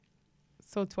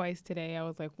So twice today, I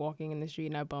was like walking in the street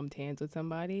and I bumped hands with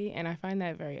somebody, and I find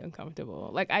that very uncomfortable.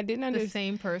 Like I didn't The understand.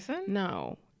 same person?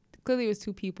 No, clearly it was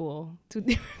two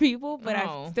different people, but I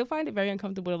Oh. still find it very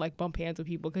uncomfortable to like bump hands with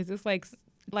people because it's like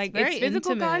very it's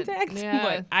physical intimate. contact, Yeah.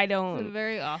 but I It's don't.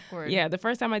 very awkward. Yeah, the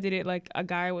first time I did it, like a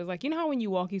guy was like, you know how when you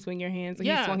walk, you swing your hands. So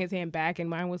Yeah. he swung his hand back, and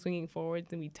mine was swinging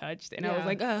forwards, and we touched. And I was Yeah.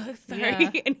 like, oh, sorry.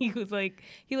 Yeah. And he was like,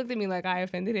 he looked at me like I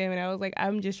offended him, and I was like,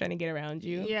 I'm just trying to get around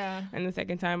you. Yeah. And the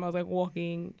second time, I was like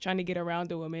walking, trying to get around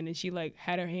the woman, and she like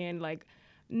had her hand like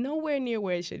nowhere near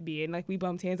where it should be, and like we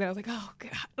bumped hands, and I was like, oh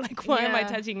god, like why am I Yeah.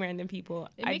 touching random people?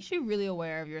 It makes you really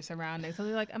aware of your surroundings. So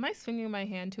you're like, am I swinging my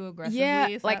hand too aggressively? Yeah,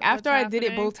 Is like that after what's I did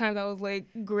it happening? both times, I was like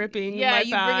gripping Yeah, my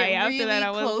you thigh. bring it After really that,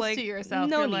 I was close like, to yourself.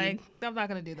 no You're need. like, I'm not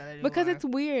gonna do that anymore. Because it's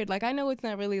weird. Like I know it's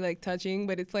not really like touching,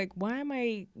 but it's like, why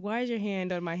is your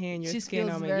hand on my hand? Your just skin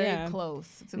feels on me. very Yeah.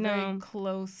 close. It's a No. very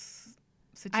close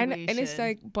situation. And it's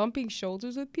like bumping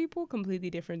shoulders with people completely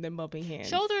different than bumping hands.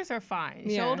 shoulders are fine.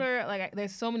 Yeah. Shoulder, like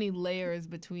there's so many layers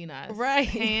between us. Right.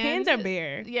 Hand, Hands are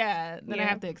bare. Yeah. Then I Yeah.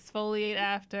 have to exfoliate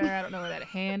after. I don't know where that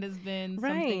hand has been.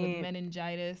 Something with Right.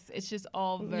 meningitis. It's just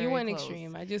all very You went close.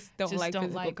 extreme. I just don't Just like don't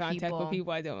physical like contact people. with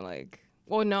people I don't like.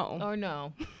 Or no. Or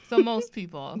no. So most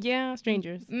people. Yeah,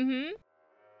 strangers. Mm-hmm.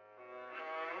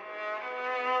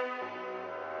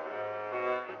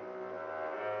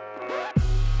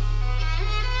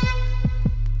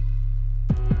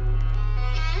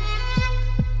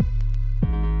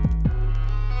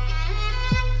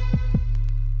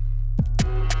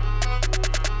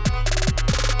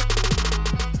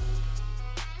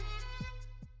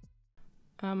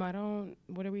 I don't.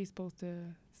 What are we supposed to?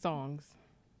 Songs.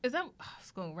 Is that I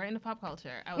was going right into pop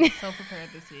culture. I was so prepared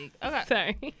this week. Okay.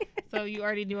 Sorry. So you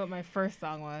already knew what my first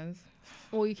song was.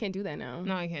 Well, you can't do that now.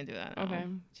 No, I can't do that. no. Okay.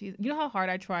 Jeez. You know how hard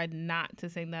I tried not to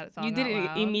sing that song You did out it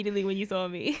loud? immediately when you saw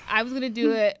me. I was going to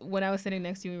do it when I was sitting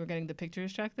next to you and we were getting the picture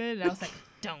instructed. And I was like,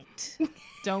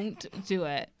 don't do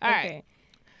it. All right.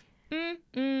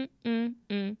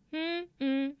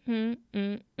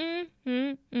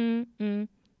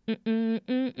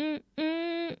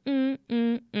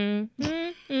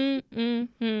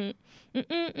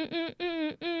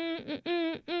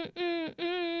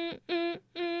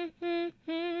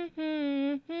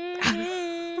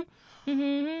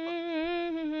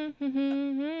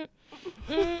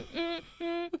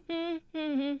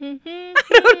 I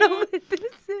don't know what this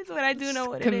is, but I do know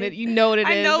what it is. You know what it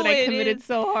I is. know and what I it committed is.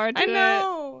 so hard to I it.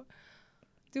 know.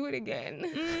 Do it again.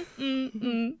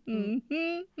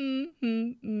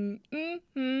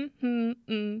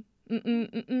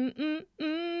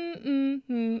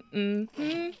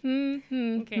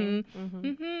 Okay.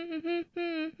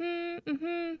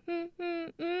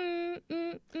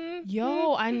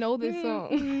 Yo, I know this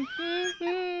song.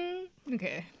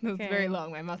 Okay, that was Okay. very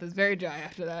long. My mouth is very dry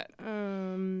after that.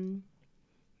 Damn,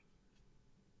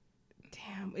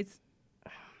 it's.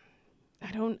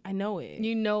 I know it.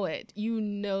 You know it. You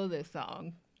know this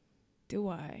song. Do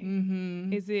I?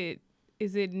 Mm-hmm. Is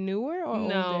it newer or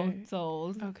No, older? it's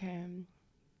old. Okay.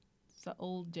 It's an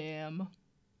old jam.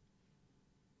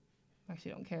 I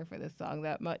actually don't care for this song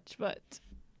that much, but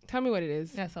Tell me what it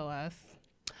is. SOS.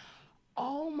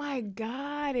 Oh my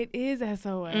God, it is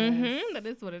SOS. Mm-hmm. That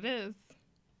is what it is.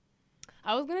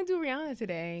 I was gonna do Rihanna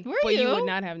today, Were but you you? would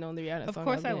not have known the Rihanna Of song.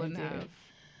 course was I gonna wouldn't do. have.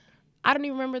 I don't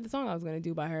even remember the song I was gonna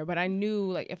do by her, but I knew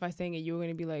like if I sang it, you were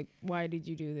gonna be like, "Why did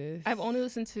you do this?" I've only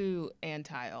listened to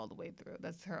Anti all the way through.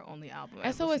 That's her only album.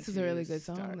 I've SOS listened is a to really good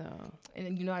start. song though.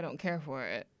 And you know I don't care for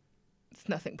it. It's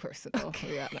nothing personal,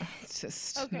 Rihanna. It's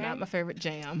just Okay. not my favorite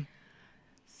jam.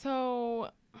 So,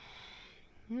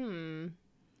 I'm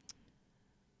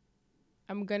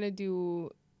gonna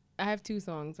do. I have two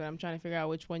songs, but I'm trying to figure out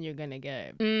which one you're gonna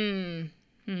get. Hmm.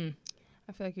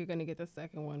 I feel like you're gonna get the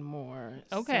second one more.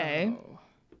 Okay. So.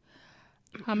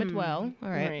 Hum it well. All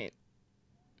right. Right.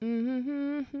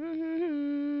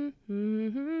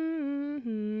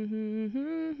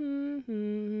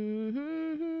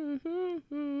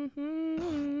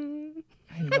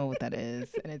 I know what that is,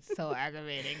 and it's so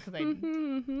aggravating because I.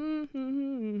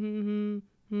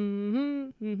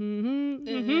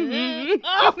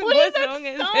 Oh, what is that song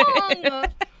is song?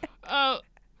 Oh,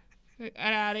 get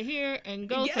out of here and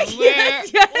go Yes, somewhere.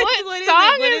 yes, yes. What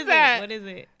song is that? What is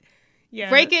it? Yeah.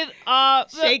 Break it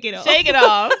off. Shake it off. Shake it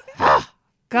off.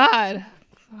 God.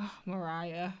 Oh,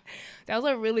 Mariah. That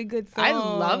was a really good song. I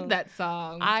love that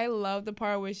song. I love the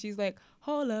part where she's like,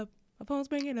 "Hold up, my phone's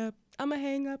ringing up. I'ma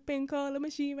hang up and call the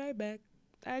machine right back.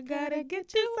 I gotta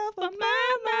get you off of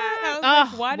my mind." I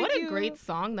was like, why did what you? a great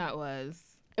song that was.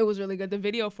 It was really good. The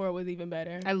video for it was even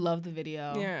better. I love the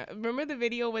video. Yeah, remember the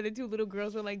video where the two little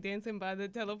girls were like dancing by the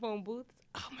telephone booths?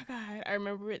 Oh my God, I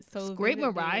remember it so Great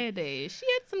vividly. Mariah days. She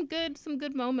had some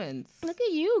good moments. Look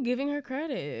at you giving her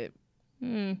credit.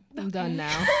 I'm done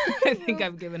now. I think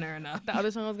I've given her enough. The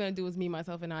other song I was gonna do was "Me,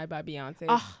 Myself, and I" by Beyonce.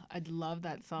 Oh, I'd love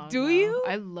that song. Do though. you?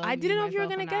 I love. I didn't Me, know if you were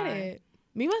Myself, gonna and get I. it.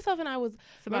 "Me, Myself, and I" was.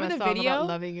 It's about Remember a the song video? about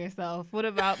loving yourself. What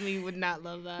about me would not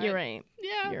love that? You're right.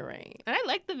 Yeah. You're right. And I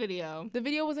like the video. The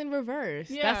video was in reverse.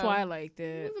 That's Yeah. why I liked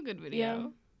It it. was a good video. Yeah.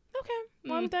 Okay.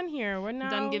 Well, I'm done here. We're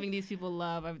now Done giving these people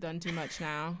love. I've done too much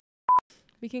now.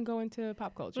 We can go into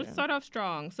pop culture. Let's start off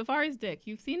strong. Safari's dick.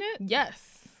 You've seen it?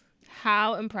 Yes.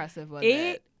 How impressive was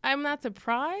it? I'm not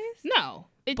surprised. No.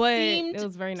 It But seemed, it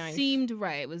was very nice. Seemed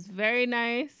right. It was very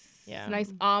nice. Yeah.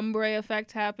 Nice ombre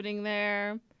effect happening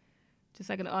there. Just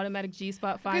like an automatic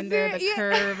G-spot finder, the yeah.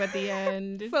 curve at the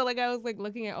end. So like I was like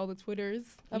looking at all the Twitters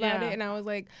about Yeah. it, and I was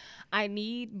like, I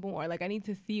need more. Like I need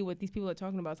to see what these people are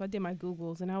talking about. So I did my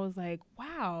Googles, and I was like,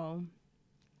 wow,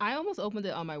 I almost opened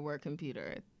it on my work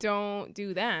computer. don't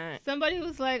do that. Somebody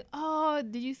was like, "Oh,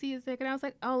 did you see his dick?" And I was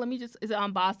like, "Oh, let me just. Is it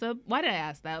on Bossip? Why did I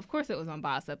ask that? Of course it was on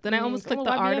Bossip." Then I almost clicked the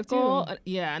YBF article. too.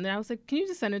 Yeah, and then I was like, "Can you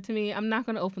just send it to me? I'm not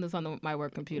going to open this on my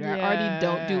work computer. I already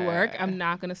don't do work. I'm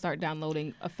not going to start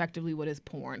downloading effectively what is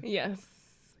porn." Yes,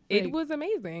 Like- it was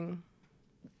amazing.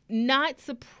 Not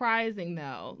surprising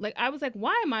though. Like I was like,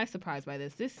 "Why am I surprised by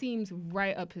this? This seems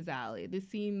right up his alley. This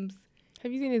seems."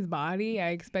 Have you seen his body? I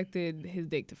expected his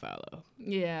dick to follow.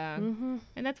 Yeah. Mm-hmm.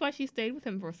 And that's why she stayed with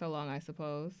him for so long, I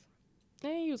suppose.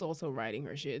 And he was also riding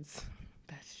her shits.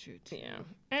 That's true too. Yeah.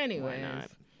 Anyways.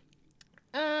 not?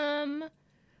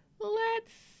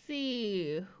 Let's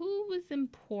see. Who was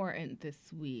important this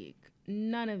week?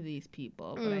 None of these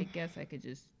people, but I guess I could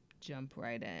just jump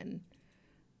right in.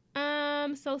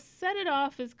 So Set It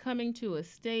Off is coming to a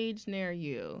stage near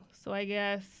you. So I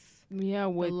guess Yeah,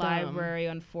 with the library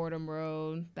on Fordham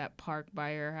Road, that park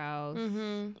by your house,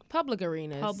 public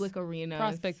arenas, public arenas,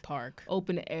 Prospect Park,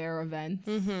 open air events,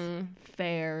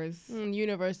 fairs.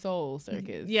 Universal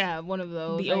Circus. Yeah, one of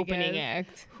those. The I opening guess.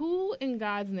 act. Who in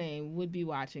God's name would be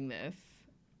watching this?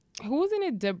 Who was in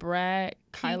it? Debrat,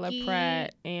 Kyla Kiki.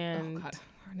 Pratt, and Oh God,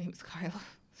 her name's Kyla.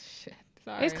 Shit,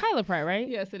 sorry. it's Kyla Pratt, right?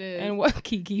 Yes, it is. And what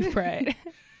Kiki Pratt?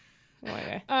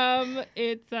 Okay.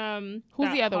 It's Who's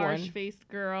that the other one? harsh-faced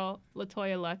girl,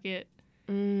 LaToya Luckett,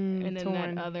 and then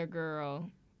torn. that other girl.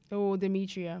 Oh,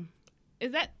 Demetria.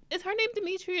 Is her name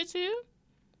Demetria too?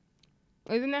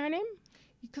 Isn't that her name?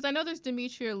 Because I know there's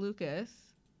Demetria Lucas,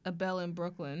 a belle in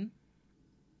Brooklyn.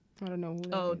 I don't know who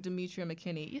that Oh, is. Demetria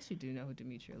McKinney. Yes, you do know who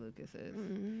Demetria Lucas is.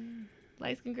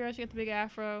 Light-skinned girl. She got the big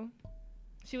afro.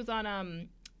 She was on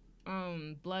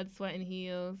Blood, Sweat, and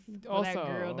Heels. Where that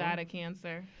girl Also- died of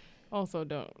cancer. Also,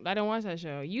 I don't watch that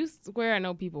show. You swear I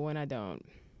know people when I don't.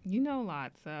 You know a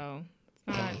lot, so it's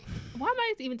not. Why am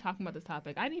I even talking about this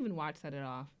topic? I didn't even watch Set It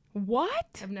Off.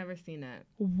 What? I've never seen it.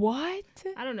 What?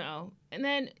 I don't know. And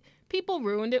then people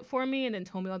ruined it for me, and then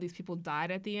told me all these people died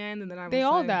at the end, and then I was They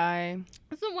all like, die.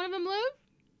 Doesn't one of them live?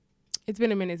 It's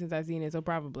been a minute since I've seen it, so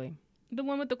probably. The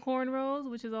one with the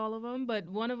cornrows, which is all of them, but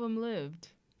one of them lived.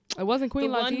 It wasn't Queen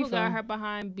the Latifah. one who got her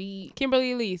behind beat.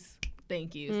 Kimberly Elise.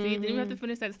 Thank you. See, didn't even have to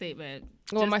finish that statement.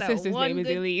 Well, Just my that sister's one name is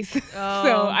good- Elise, Oh,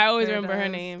 so I always there it remember her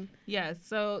is. name. Yes.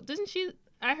 So doesn't she?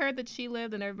 I heard that she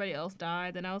lived and everybody else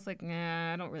died, and I was like,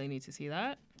 nah, I don't really need to see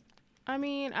that. I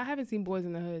mean, I haven't seen Boys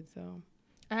in the Hood, so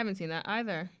I haven't seen that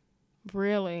either.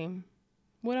 really.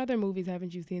 What other movies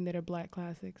haven't you seen that are Black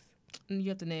classics? And you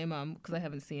have to name them because I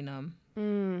haven't seen them.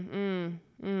 You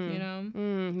You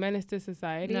know? Menace to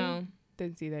Society. No.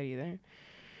 Didn't see that either.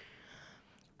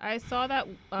 I saw that.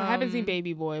 I haven't seen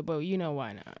Baby Boy, but you know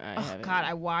why not? I Oh haven't. God,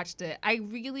 I watched it. I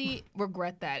really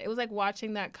regret that. It was like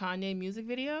watching that Kanye music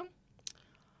video.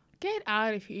 Get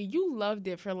out of here! You loved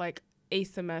it for like a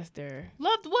semester.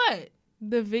 Loved what?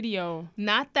 The video.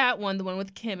 Not that one. The one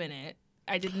with Kim in it.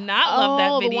 I did not love that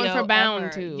the video. one for Bound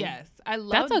ever. too. Yes, I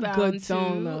love. That's a Bound good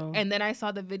song, too, though. And then I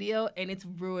saw the video, and it's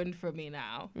ruined for me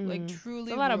now. Like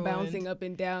truly, It's a lot of ruined. bouncing up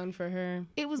and down for her.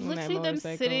 It was on that literally them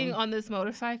motorcycle. sitting on this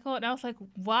motorcycle, and I was like,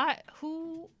 "What?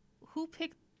 Who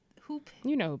picked? Who?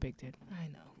 You know who picked it. I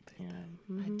know who picked Yeah.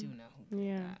 that. I do know who picked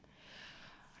Yeah. that.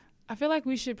 I feel like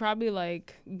we should probably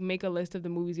like make a list of the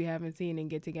movies you haven't seen and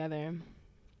get together.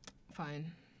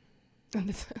 Fine.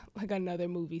 Like another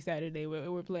movie Saturday where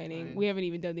we're planning. Fine. We haven't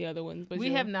even done the other ones, but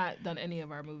We have not done any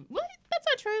of our movies. What? That's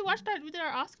not true. We watched that. We did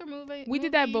our Oscar movie. We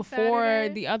did that movie before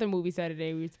Saturday. the other movie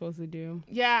Saturday we were supposed to do.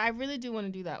 Yeah, I really do want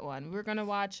to do that one. We're gonna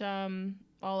watch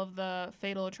all of the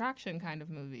Fatal Attraction kind of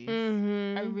movies.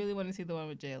 I really want to see the one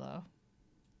with J-Lo.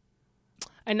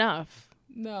 Enough.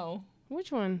 No.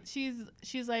 Which one?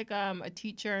 She's like a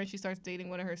teacher, and she starts dating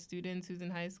one of her students who's in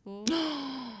high school.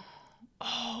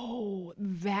 Oh,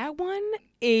 that one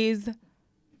is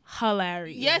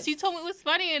hilarious. Yes, you told me it was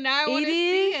funny, and now I want to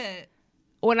see it.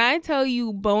 When I tell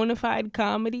you bona fide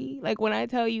comedy, like when I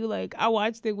tell you, like I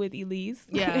watched it with Elise,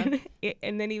 yeah,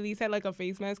 and then Elise had like a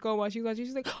face mask on while she was watching.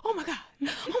 She's like, "Oh my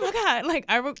god!" Like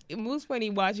it was funny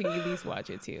watching Elise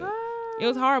watch it too. It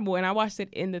was horrible, and I watched it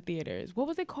in the theaters. What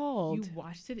was it called? You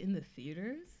watched it in the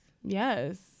theaters?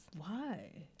 Yes.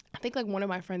 Why? I think like one of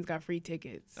my friends got free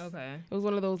tickets. Okay. It was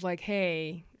one of those like,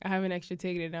 hey, I have an extra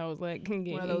ticket, and I was like,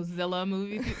 one of those Zilla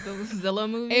movies. Those Zilla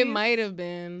movies. It might have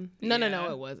been. No,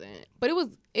 it wasn't. But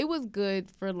it was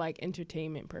good for like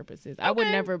entertainment purposes. Okay. I would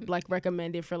never like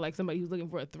recommend it for like somebody who's looking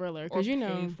for a thriller because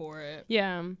pay for it.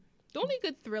 Yeah. The only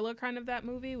good thriller kind of that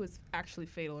movie was actually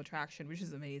Fatal Attraction, which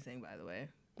is amazing, by the way.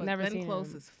 But Never Glenn seen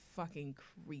Close it. is fucking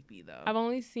creepy though. I've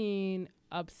only seen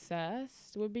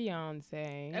Obsessed with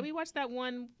Beyonce. And we watched that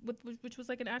one which was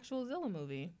like an actual Zilla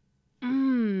movie.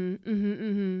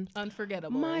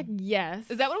 Unforgettable. Yes.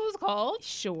 Is that what it was called?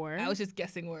 Sure. I was just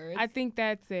guessing words. I think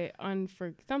that's it.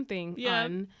 Something. Yeah.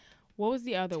 What was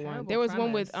the other one? There was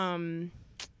one with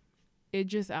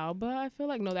Idris Elba. I feel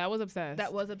like no, that was Obsessed.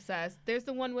 That was Obsessed. There's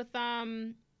the one with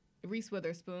Reese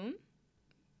Witherspoon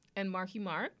and Marky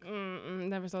Mark.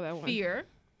 Never saw that one. Fear.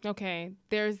 Okay.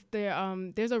 There's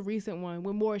a recent one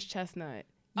with Morris Chestnut.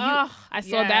 I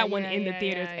saw that one in the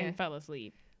theaters and fell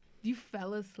asleep. You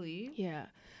fell asleep? Yeah.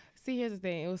 See, here's the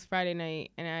thing. It was Friday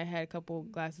night, and I had a couple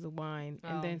glasses of wine,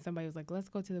 and then somebody was like, let's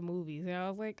go to the movies. And I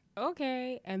was like,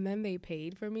 okay. And then they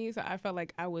paid for me, so I felt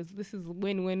like this is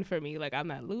win-win for me. Like, I'm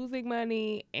not losing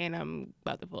money, and I'm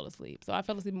about to fall asleep. So I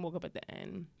fell asleep and woke up at the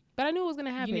end. But I knew it was going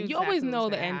to happen. You always know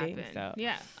the ending. So.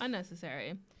 Yeah,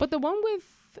 unnecessary. But the one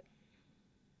with...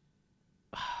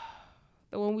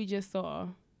 the one we just saw...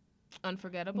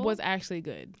 Unforgettable? Was actually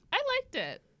good. I liked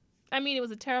it. I mean, it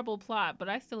was a terrible plot, but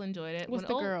I still enjoyed it. What's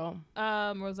the girl?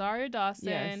 Rosario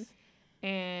Dawson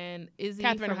and Izzy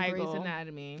Katherine from Heigl. Grey's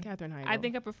Anatomy. Katherine Heigl. I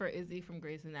think I prefer Izzy from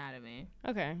Grey's Anatomy.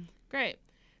 Okay. Great.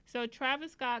 So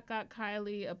Travis Scott got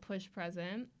Kylie a push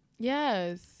present.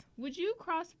 Yes. Would you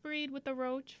crossbreed with a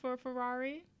roach for a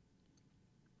Ferrari?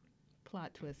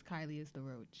 Plot twist, Kylie is the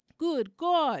roach. Good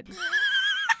God.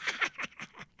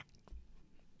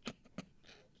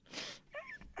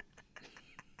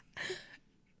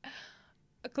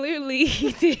 Clearly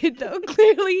he did, though.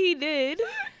 Clearly he did.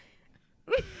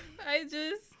 I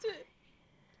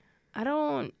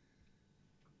don't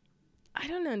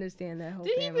understand that whole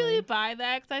Did family. he really buy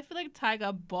that? Because I feel like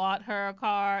Tyga bought her a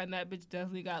car, and that bitch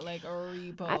definitely got, like, a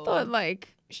repo. I thought,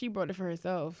 like, she bought it for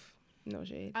herself. No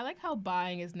shade. I like how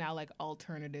buying is now, like,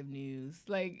 alternative news.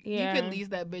 Like, Yeah. you could lease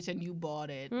that bitch and you bought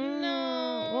it.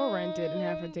 No. Or rent it and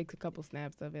have her take a couple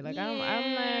snaps of it. Like, I'm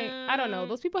like, I don't know.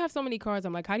 Those people have so many cars.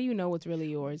 I'm like, how do you know what's really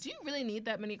yours? Do you really need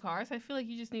that many cars? I feel like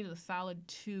you just need a solid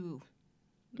 2.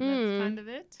 That's kind of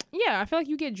it. Yeah, I feel like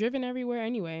you get driven everywhere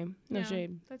anyway. No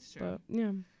shade. That's true. But,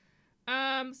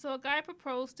 yeah. So a guy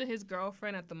proposed to his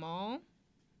girlfriend at the mall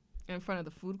in front of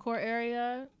the food court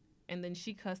area, and then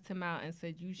she cussed him out and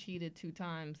said, "You cheated 2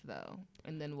 times, though,"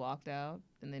 and then walked out,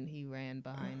 and then he ran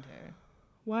behind her.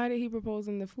 Why did he propose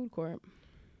in the food court?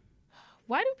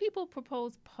 Why do people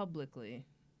propose publicly?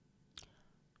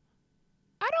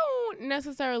 I don't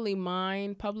necessarily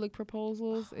mind public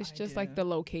proposals. It's just like do. the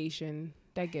location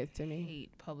that gets to I me.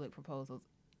 hate public proposals.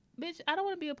 Bitch, I don't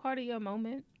want to be a part of your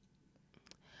moment.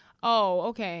 Oh,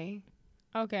 okay.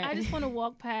 Okay. I just want to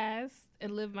walk past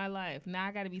and live my life. Now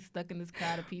I got to be stuck in this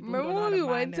crowd of people. Remember when we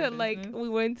went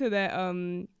to that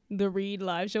the Reed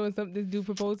live show and this dude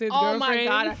proposed to his girlfriend? Oh my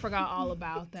God, I forgot all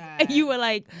about that. And you were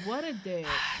like, what a dick.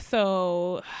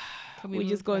 So Can we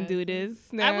just gonna do this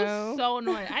now? I was so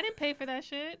annoyed. I didn't pay for that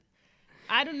shit.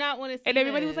 I do not want to see And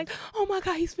everybody was this. like, oh my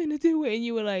God, he's finna do it. And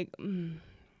you were like,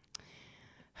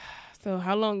 So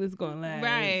how long this gonna last?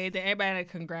 Right. Then everybody had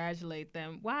to congratulate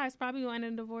them. Why? It's probably going to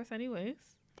end in divorce anyways.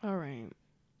 All right.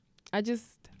 I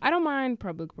don't mind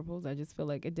public proposals. I just feel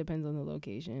like it depends on the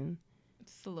location.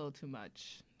 It's a little too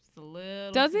much. It's a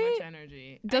little Does too it? much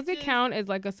energy. Does it count as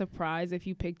like a surprise if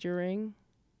you picked your ring?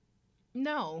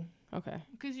 No. Okay.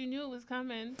 Because you knew it was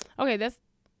coming. Okay,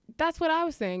 that's what I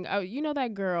was saying. You know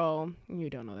that girl? You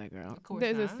don't know that girl. Of course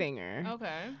There's not. a singer.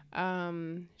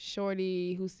 Okay.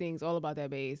 Shorty who sings All About That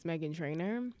Bass, Meghan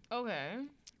Trainor. Okay.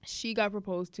 She got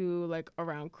proposed to like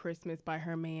around Christmas by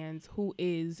her man's, who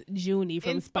is Junie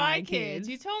from In Spy Kids.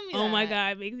 You told me Oh my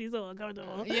that. God, it makes me so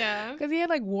uncomfortable. Yeah. Because he had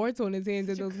like warts on his hands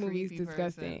in Such a those movies. creepy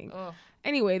Disgusting. person. Ugh.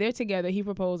 Anyway, they're together. He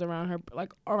proposed around her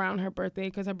birthday,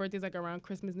 because her birthday's like around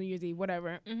Christmas, New Year's Eve,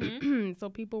 whatever. Mm-hmm. So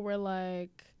people were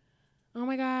like, oh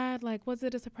my God, was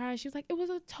it a surprise? She was like, it was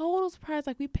a total surprise.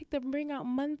 We picked the ring out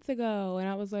months ago. And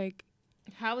I was like,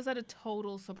 How is that a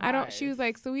total surprise? I don't. She was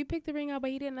like, so we picked the ring out,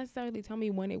 but he didn't necessarily tell me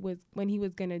when he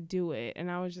was gonna do it, and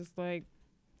I was just like,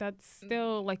 that's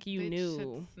still like you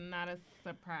knew. It's not a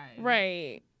surprise,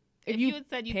 right? If you had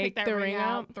said you picked that ring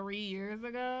out 3 years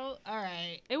ago, all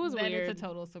right, it was then weird. It's a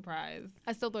total surprise.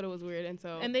 I still thought it was weird,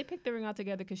 and they picked the ring out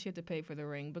together because she had to pay for the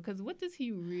ring. Because what does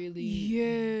he really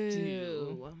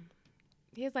do?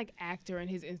 He has like actor in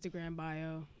his Instagram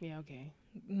bio. Yeah, okay.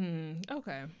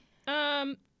 Okay.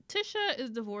 Tisha is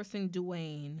divorcing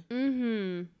Dwayne.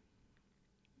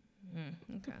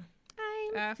 Okay.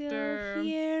 I'm still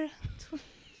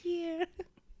here.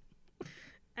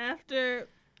 After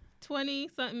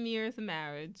 20-something years of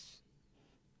marriage.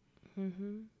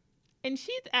 And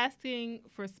she's asking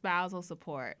for spousal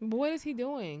support. What is he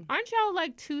doing? Aren't y'all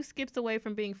like 2 skips away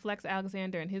from being Flex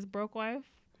Alexander and his broke wife?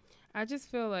 I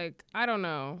just feel like, I don't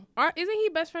know. Isn't he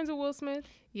best friends with Will Smith?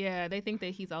 Yeah, they think that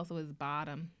he's also his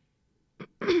bottom.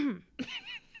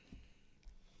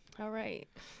 All right.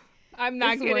 I'm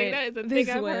not kidding. That is a thing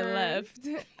I've heard. Left.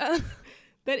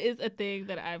 That is a thing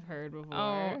that I've heard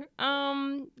before.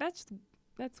 Oh,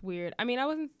 that's weird. I mean, I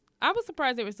was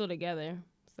surprised they were still together.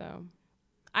 So,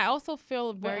 I also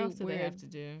feel very what else weird. Do they have to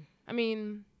do? I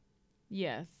mean,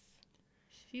 yes.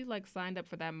 She like signed up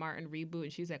for that Martin reboot,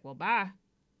 and she's like, "Well, bye."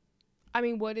 I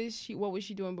mean, what was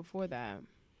she doing before that?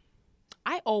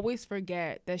 I always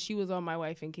forget that she was on My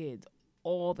Wife and Kids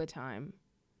all the time.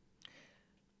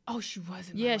 Oh, she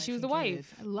wasn't. Yeah, she was the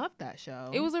wife. I love that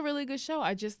show. It was a really good show.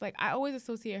 I just I always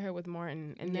associate her with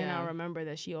Martin, and then I remember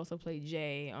that she also played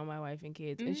Jay on My Wife and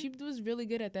Kids, and she was really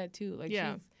good at that too. Like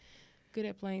she's good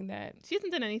at playing that. She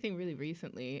hasn't done anything really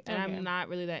recently, and I'm not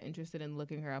really that interested in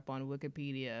looking her up on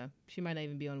Wikipedia. She might not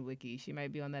even be on Wiki. She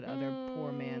might be on that other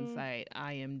poor man site,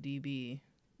 IMDb.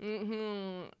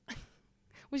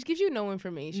 Which gives you no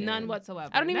information. None whatsoever.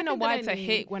 I don't even know why to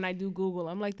hit when I do Google.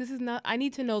 I'm like, this is not, I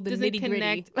need to know the nitty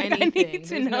gritty. I need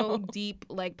to know. No deep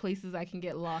like places I can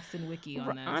get lost in Wiki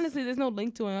on this. Honestly, there's no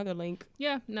link to another link.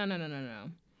 Yeah, no.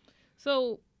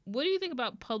 So what do you think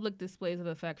about public displays of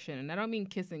affection? And I don't mean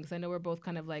kissing, because I know we're both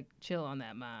kind of like chill on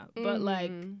that, Ma. But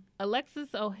like Alexis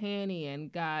Ohanian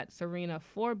got Serena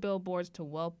 4 billboards to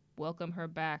welcome her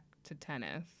back to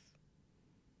tennis.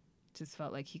 Just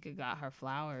felt like he could got her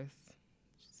flowers.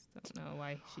 Just don't know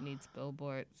why she needs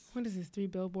billboards. What is this? 3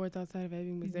 billboards outside of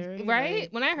Ebbing, Missouri? Right?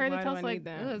 Like, when I heard it, I was like,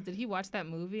 did he watch that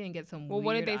movie and get some weird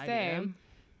what did they idea? say? It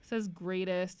says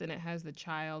greatest, and it has the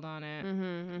child on it. I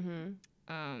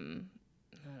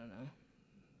don't know.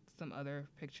 Some other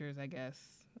pictures, I guess,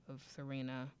 of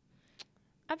Serena.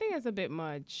 I think it's a bit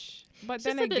much. But It's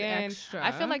then just a bit again, extra.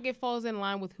 I feel like it falls in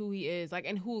line with who he is, like,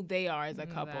 and who they are as a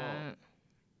couple.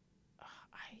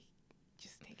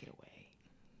 Just take it away.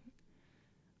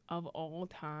 Of all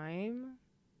time?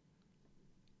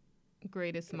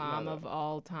 Greatest mom of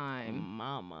all time.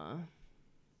 Mama.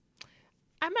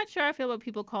 I'm not sure I feel about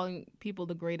people calling people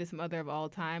the greatest mother of all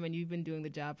time, and you've been doing the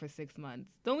job for 6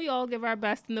 months. Don't we all give our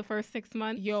best in the first 6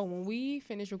 months? Yo, when we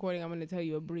finish recording, I'm going to tell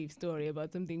you a brief story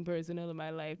about something personal in my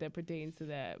life that pertains to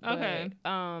that. Okay.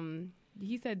 But,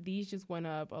 he said these just went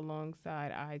up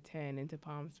alongside I-10 into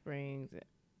Palm Springs. At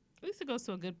least it goes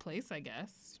to a good place, I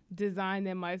guess. Designed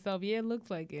them myself. Yeah, it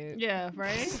looks like it. Yeah,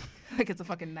 right? Like it's a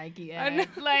fucking Nike ad.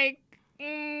 Like,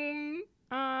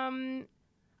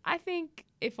 I think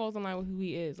it falls in line with who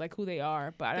he is, like who they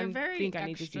are, but I don't think I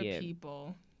need to see it.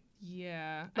 People.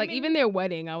 Yeah. Like, I mean, even their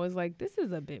wedding, I was like, this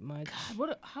is a bit much.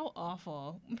 God, how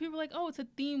awful. When people are like, oh, it's a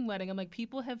theme wedding. I'm like,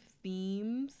 people have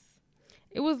themes.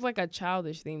 It was like a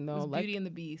childish theme, though. It was like Beauty and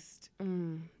the Beast.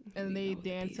 And they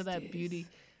danced to that Beauty.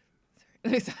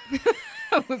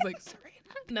 I was like, Serena?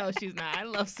 No, she's not. I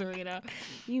love Serena.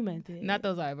 You meant it. Not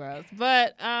those eyebrows.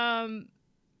 But, and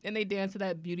they danced to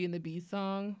that Beauty and the Beast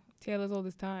song. Taylor's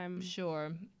Oldest Time.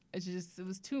 Sure. It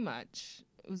was too much.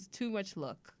 It was too much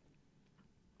look.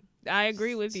 I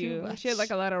agree with you. Much. She had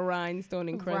like a lot of rhinestone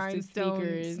encrusted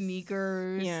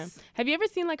sneakers. Yeah. Have you ever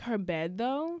seen like her bed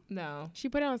though? No. She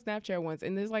put it on Snapchat once,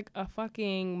 and there's like a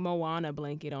fucking Moana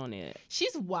blanket on it.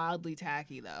 She's wildly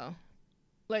tacky though.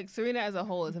 Like Serena as a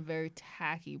whole is a very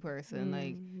tacky person.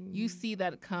 Like you see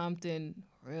that Compton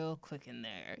real quick in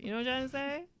there. You know what I'm trying to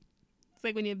say? It's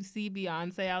like when you see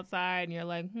Beyonce outside and you're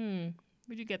like, where'd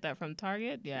you get that from?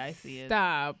 Target? Yeah, I see it.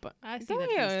 Stop. I see Don't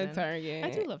that at Target. I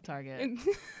do love Target.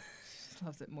 She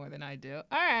loves it more than I do.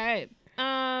 All right.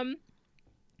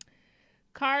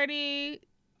 Cardi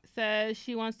says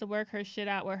she wants to work her shit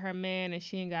out with her man and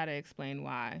she ain't got to explain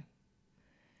why.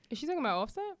 Is she talking about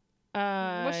Offset?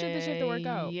 What shit does she have to work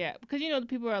out? Yeah, because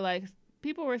the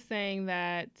people were saying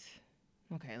that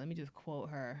Okay, let me just quote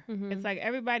her. Mm-hmm. It's like,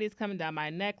 everybody's coming down my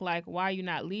neck like, why are you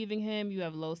not leaving him? You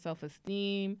have low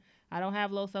self-esteem. I don't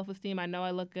have low self-esteem. I know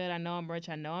I look good. I know I'm rich.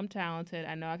 I know I'm talented.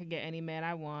 I know I could get any man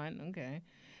I want. Okay.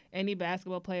 Any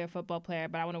basketball player, football player,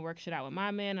 but I want to work shit out with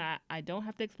my man. I don't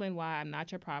have to explain why. I'm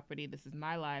not your property. This is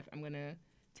my life. I'm going to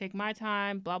take my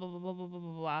time, blah, blah, blah, blah, blah, blah,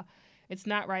 blah, blah. It's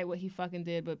not right what he fucking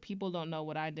did, but people don't know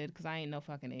what I did because I ain't no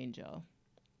fucking angel.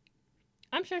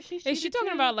 I'm sure she's cheated. Is she talking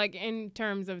too. about like in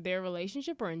terms of their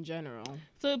relationship or in general?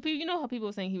 So you know how people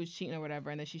were saying he was cheating or whatever,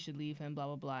 and that she should leave him, blah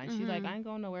blah blah. And she's like, I ain't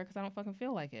going nowhere because I don't fucking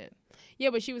feel like it. Yeah,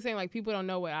 but she was saying like people don't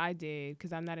know what I did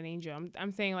because I'm not an angel.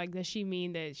 I'm saying like, does she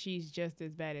mean that she's just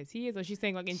as bad as he is, or she's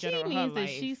saying like in general she her means that life?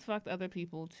 she's fucked other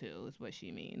people too, is what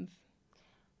she means.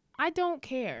 I don't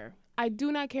care. I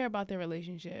do not care about their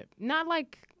relationship. Not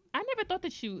like, I never thought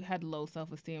that you had low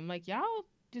self-esteem. Like, y'all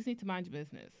just need to mind your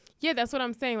business. yeah, that's what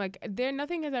I'm saying. Like,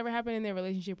 nothing has ever happened in their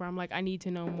relationship where I'm like, I need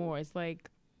to know more. It's like,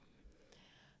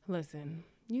 listen,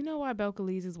 you know why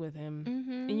Belcalis is with him,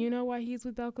 and you know why he's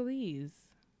with Belcalis.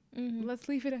 Let's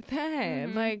leave it at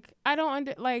that. Like, I don't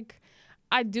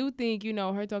I do think, you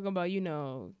know, her talking about, you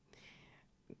know,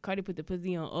 Cardi put the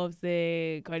pussy on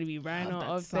Offset, Cardi B riding on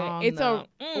Offset. Song, It's though.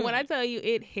 when I tell you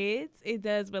it hits, it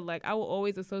does. But like, I will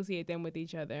always associate them with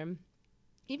each other.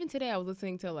 Even today, I was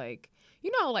listening to like,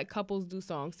 you know, how like couples do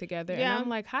songs together, Yeah. and I'm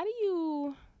like, how do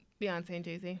you? Beyonce and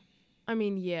Jay-Z. I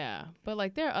mean, yeah, but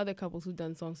like there are other couples who've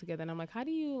done songs together, and I'm like, how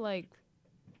do you like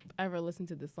ever listen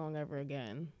to this song ever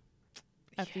again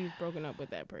after you've broken up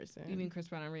with that person? You mean Chris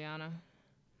Brown and Rihanna?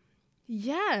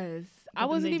 Yes, But I then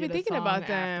wasn't they even did a thinking song about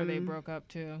them. after they broke up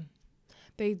too.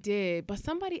 They did, but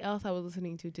somebody else I was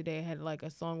listening to today had like a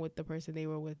song with the person they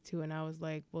were with too, and I was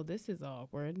like, well, this is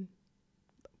awkward,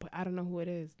 but I don't know who it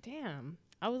is. Damn,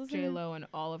 I was listening. J-Lo and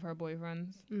all of her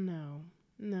boyfriends. No,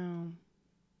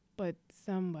 but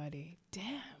somebody.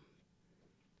 Damn,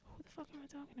 who the fuck am I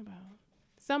talking about?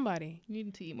 Somebody. You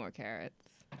need to eat more carrots.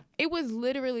 It was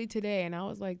literally today, and I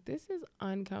was like, this is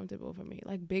uncomfortable for me.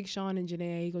 Like Big Sean and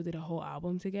Jhené Aiko did a whole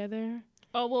album together.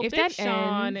 Oh, well, If Big that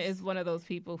Sean ends- is one of those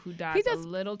people who dives a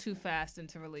little too fast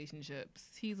into relationships.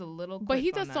 He's a little quick But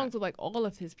he on does that. songs with like all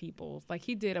of his peoples. Like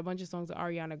he did a bunch of songs with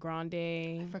Ariana I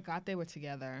Grande. forgot they were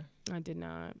together. I did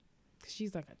not.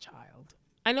 She's like a child.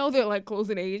 I know they're like close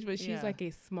in age, but she's Yeah. like a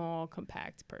small,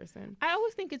 compact person. I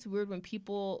always think it's weird when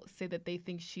people say that they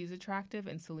think she's attractive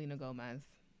and Selena Gomez.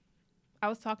 I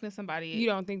was talking to somebody. You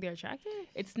don't think they're attractive?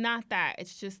 It's not that.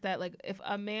 It's just that, like, if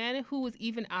a man who was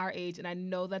even our age, and I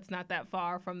know that's not that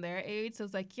far from their age, so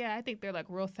it's like, yeah, I think they're, like,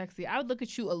 real sexy. I would look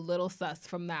at you a little sus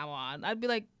from now on. I'd be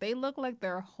like, they look like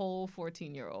they're whole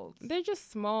 14-year-olds. They're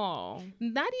just small.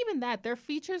 Not even that. Their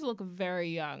features look very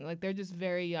young. Like, they're just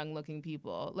very young-looking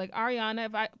people. Like,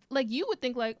 Ariana, you would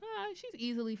think, like, she's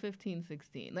easily 15,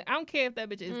 16. Like, I don't care if that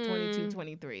bitch is 22,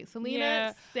 23. Selena,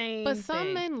 Yeah. same But some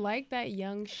thing. men like that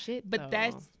young shit, But though.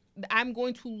 I'm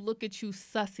going to look at you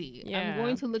sussy. Yeah. I'm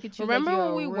going to look at you. Remember like you're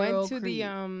when we a went real to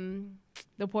creep.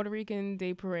 the Puerto Rican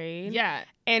Day Parade? Yeah,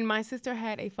 And my sister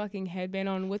had a fucking headband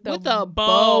on with with a a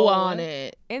bow on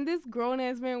it. And this grown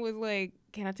ass man was like,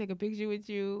 "Can I take a picture with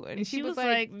you?" And she was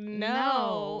like,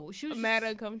 "No." She was mad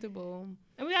just- uncomfortable.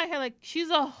 And we got here like she's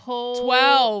a whole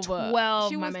 12. 12.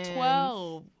 She my was mans.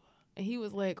 12. And he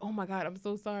was like, "Oh my God, I'm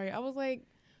so sorry." I was like,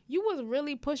 you was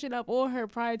really pushing up on her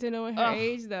prior to knowing her Ugh.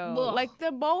 age, though. Ugh. Like,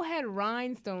 the bow had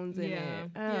rhinestones in Yeah,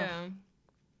 it. Ugh. yeah.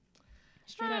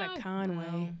 Straight out of Conway.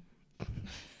 Well.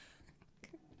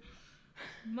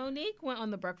 Monique went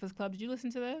on the Breakfast Club. Did you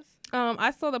listen to this?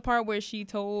 I saw the part where she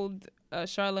told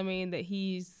Charlamagne that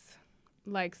he's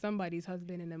like somebody's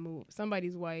husband in a movie,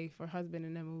 somebody's wife or husband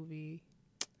in a movie.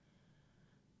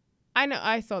 I know.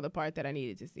 I saw the part that I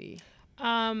needed to see.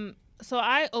 So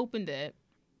I opened it,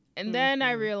 and then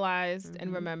I realized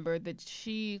and remembered that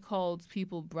she calls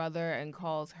people brother and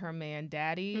calls her man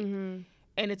daddy.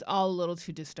 And it's all a little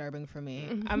too disturbing for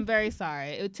me. I'm very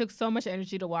sorry. It took so much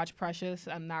energy to watch Precious.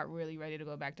 I'm not really ready to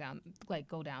go down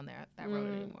that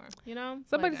road anymore. You know?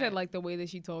 Somebody said like the way that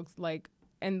she talks, like,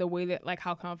 and the way that like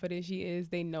how confident she is,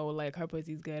 they know like her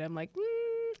pussy's good. I'm like,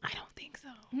 I don't think so.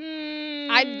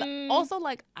 I also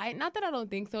like not that I don't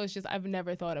think so. It's just I've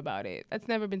never thought about it. That's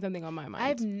never been something on my mind.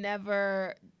 I've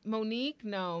never Monique.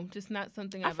 No, just not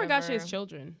something. I forgot she has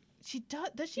children. She does.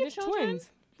 Does she have They're children? twins.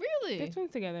 Really? They're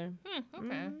twins together.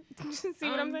 Okay. See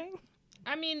what I'm saying?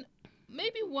 I mean,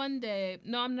 maybe one day.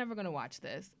 No, I'm never gonna watch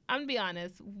this. I'm gonna be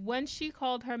honest. When she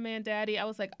called her man daddy, I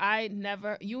was like,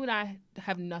 you and I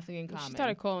have nothing in common. She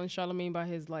started calling Charlamagne by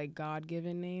his like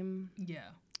God-given name. Yeah.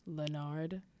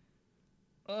 Leonard.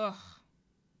 Ugh.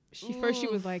 First she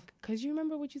was like, "Cause you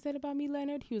remember what you said about me,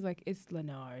 Leonard?" He was like, "It's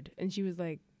Leonard," and she was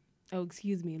like, Oh,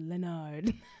 excuse me,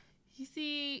 Leonard. You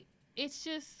see, it's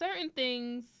just certain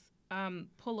things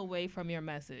pull away from your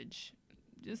message.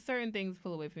 Just certain things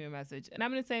pull away from your message. And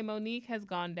I'm going to say Monique has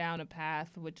gone down a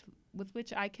path with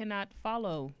which I cannot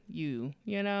follow you,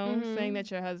 saying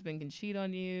that your husband can cheat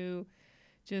on you.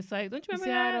 Just like, don't you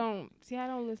remember that? I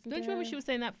don't listen to Don't you remember she was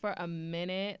saying that for a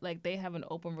minute? Like, they have an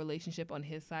open relationship on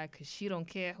his side because she don't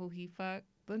care who he fuck.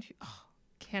 Don't you? Oh,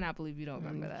 cannot believe you don't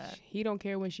remember that. He don't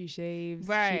care when she shaves.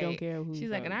 Right. She don't care who She's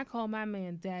like, and I call my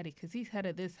man daddy because he's head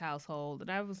of this household.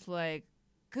 And I was like,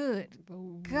 good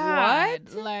God.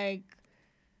 What? Like,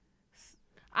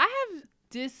 I have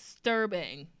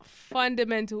disturbing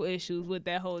fundamental issues with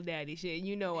that whole daddy shit.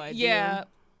 You know I do. Yeah.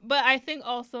 But I think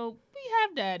also we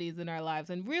have daddies in our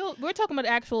lives, and we're talking about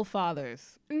actual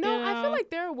fathers. No, I feel like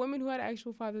there are women who had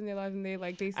actual fathers in their lives, and they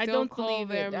still I don't call believe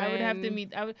their it. men. I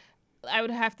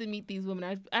would have to meet these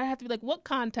women. I'd have to be like, what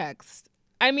context?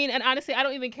 I mean, and honestly, I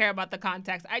don't even care about the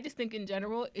context. I just think in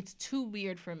general, it's too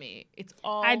weird for me. It's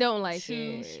all I don't like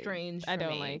too it. strange. I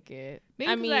don't like it.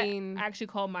 Maybe I mean, I actually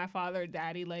call my father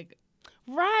daddy. Like,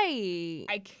 right?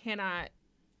 I cannot.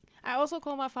 I also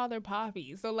call my father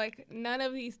Poppy. So like, none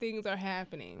of these things are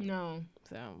happening. No.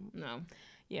 So no.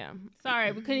 Yeah.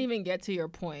 Sorry, we couldn't even get to your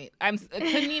point. I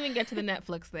couldn't even get to the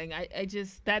Netflix thing. I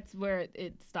just, that's where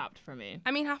it stopped for me.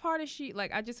 I mean, how hard is she?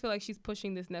 Like, I just feel like she's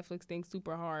pushing this Netflix thing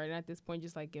super hard. And at this point,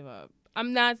 just like give up.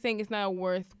 I'm not saying it's not a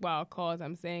worthwhile cause.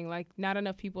 I'm saying like not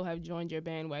enough people have joined your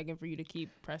bandwagon for you to keep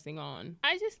pressing on.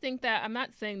 I just think that I'm not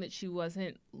saying that she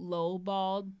wasn't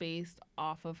lowballed based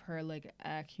off of her like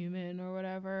acumen or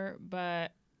whatever,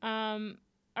 but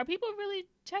are people really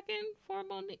checking for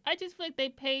Monique? I just feel like they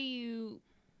pay you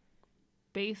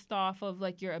based off of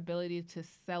like your ability to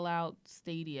sell out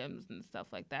stadiums and stuff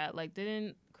like that. Like,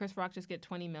 didn't Chris Rock just get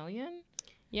 20 million?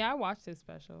 Yeah, I watched his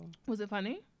special. Was it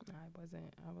funny? I wasn't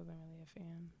really a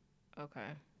fan. Okay.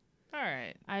 All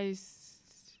right.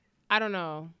 I don't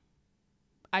know.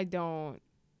 I don't.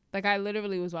 Like, I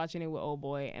literally was watching it with old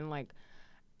boy, and like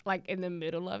in the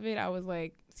middle of it, I was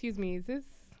like, "Excuse me, is this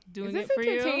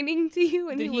entertaining to you?"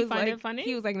 And Did he find it funny?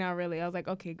 He was like, "Not really." I was like,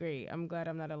 "Okay, great. I'm glad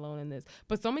I'm not alone in this."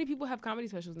 But so many people have comedy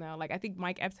specials now. Like, I think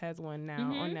Mike Epps has one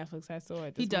now on Netflix. I saw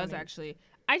it. He does actually.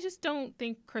 I just don't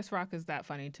think Chris Rock is that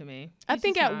funny to me. I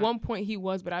think at one point he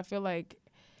was, but I feel like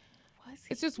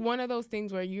it's just one of those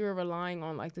things where you're relying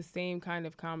on like the same kind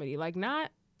of comedy. Like,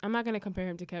 I'm not gonna compare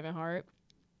him to Kevin Hart,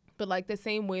 but like the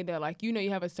same way that like you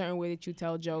have a certain way that you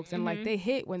tell jokes, and like they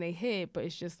hit when they hit, but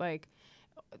it's just like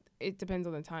it depends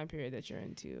on the time period that you're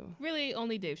into. Really,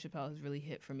 only Dave Chappelle has really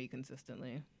hit for me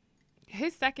consistently.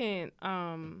 His second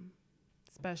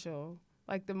special,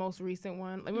 like the most recent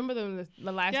one, like remember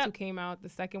the last two came out. The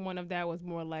second one of that was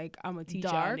more like I'm gonna teach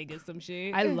y'all niggas some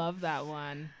shit. I love that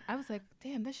one. I was like,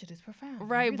 damn, this shit is profound.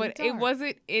 Right, really but dark. it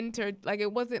wasn't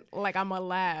it wasn't like I'm a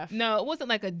laugh. No, it wasn't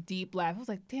like a deep laugh. I was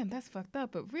like, damn, that's fucked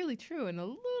up, but really true and a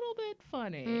little bit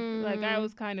funny. Like I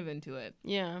was kind of into it.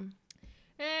 Yeah.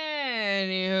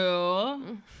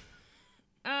 Anywho,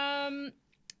 I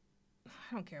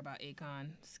don't care about Akon.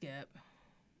 Skip.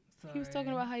 Sorry. He was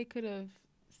talking about how he could have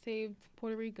saved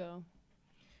Puerto Rico.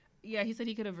 Yeah, he said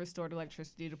he could have restored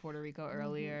electricity to Puerto Rico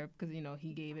earlier because,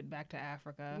 he gave it back to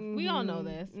Africa. We all know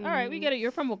this. All right, we get it.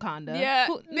 You're from Wakanda. Yeah.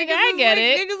 Nigga, I get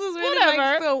it. Niggas was really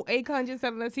whatever. So Akon just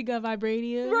said unless he got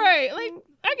vibranium. Right. Like,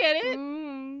 I get it.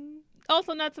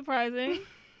 Also not surprising.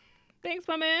 Thanks,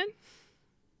 my man.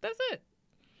 That's it.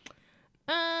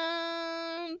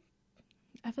 I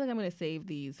feel like I'm going to save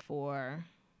these for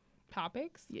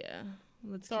topics. Yeah.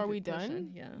 So are we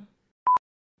done? Yeah.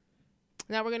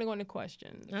 Now we're going to go into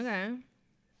questions.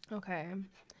 Okay.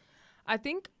 I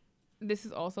think this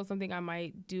is also something I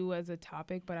might do as a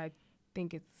topic, but I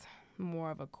think it's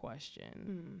more of a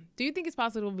question. Do you think it's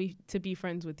possible to be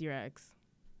friends with your ex?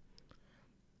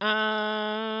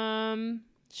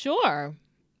 Sure.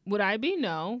 Would I be?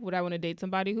 No. Would I want to date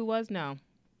somebody who was? No.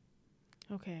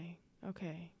 Okay.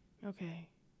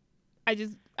 I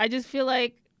just feel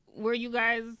like where you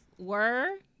guys were,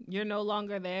 you're no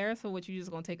longer there. So what, you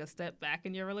just gonna take a step back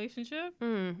in your relationship?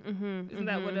 Isn't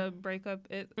that what a breakup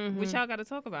is? Which y'all got to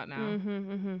talk about now.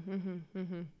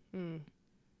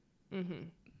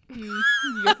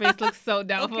 Your face looks so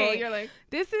doubtful. Okay. You're like,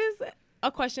 this is a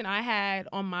question I had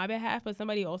on my behalf, but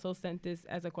somebody also sent this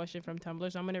as a question from Tumblr,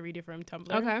 so I'm gonna read it from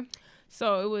Tumblr. Okay.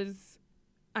 So it was,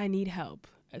 I need help! !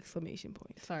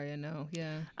 Sorry, I know.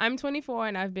 Yeah. I'm 24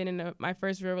 and I've been in my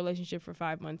first real relationship for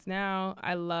 5 months now.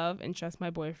 I love and trust my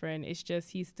boyfriend. It's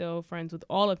just he's still friends with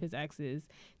all of his exes.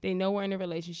 They know we're in a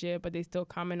relationship, but they still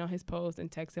comment on his posts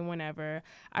and text him whenever.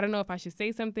 I don't know if I should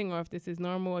say something or if this is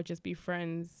normal or just be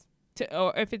friends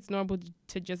or if it's normal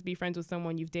to just be friends with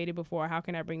someone you've dated before. How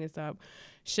can I bring this up?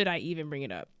 Should I even bring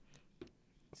it up?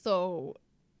 So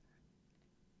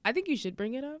I think you should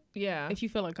bring it up. Yeah. If you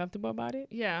feel uncomfortable about it.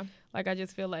 Yeah. Like, I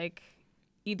just feel like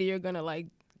either you're going to, like,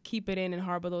 keep it in and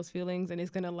harbor those feelings, and it's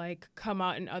going to, like, come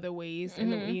out in other ways,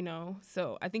 and you know.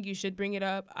 So I think you should bring it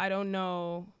up. I don't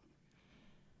know.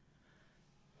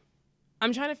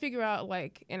 I'm trying to figure out,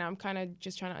 like, and I'm kind of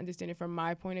just trying to understand it from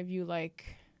my point of view,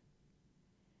 like,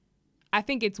 I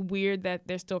think it's weird that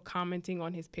they're still commenting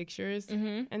on his pictures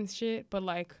and shit, but,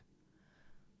 like,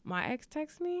 my ex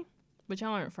texts me. But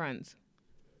y'all aren't friends.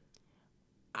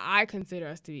 I consider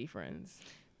us to be friends.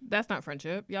 That's not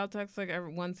friendship. Y'all text, like,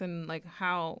 every once in, like,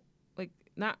 how, like,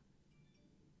 not.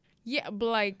 Yeah, but,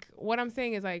 like, what I'm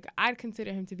saying is, like, I'd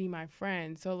consider him to be my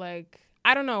friend. So, like,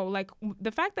 I don't know. Like,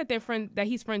 the fact that that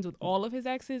he's friends with all of his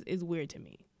exes is weird to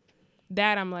me.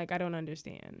 That I'm like, I don't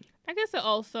understand. I guess it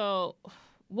also,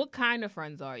 what kind of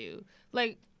friends are you?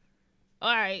 Like,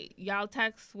 all right, y'all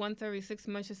text once every 6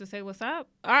 months just to say what's up?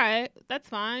 All right, that's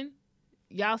fine.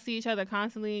 Y'all see each other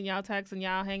constantly and y'all text and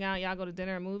y'all hang out, y'all go to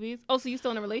dinner and movies. Oh, so you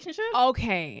still in a relationship?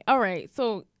 Okay. All right.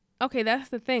 So, okay, that's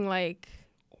the thing. Like,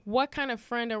 what kind of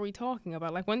friend are we talking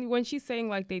about? Like, when she's saying,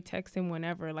 like, they text him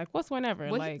whenever, like, what's whenever?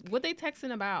 What they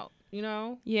texting about, you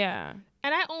know? Yeah.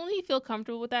 And I only feel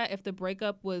comfortable with that if the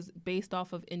breakup was based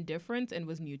off of indifference and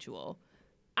was mutual.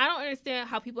 I don't understand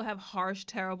how people have harsh,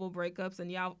 terrible breakups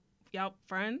and y'all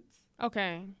friends.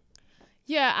 Okay.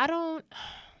 Yeah, I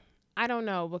don't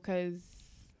know, because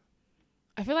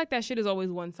I feel like that shit is always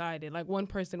one-sided. Like, one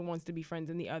person wants to be friends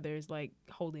and the other is, like,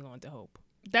 holding on to hope.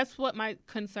 That's what my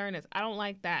concern is. I don't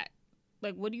like that.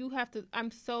 Like, what do you have to...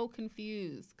 I'm so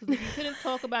confused. Because if you couldn't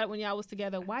talk about it when y'all was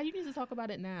together, why do you need to talk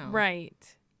about it now?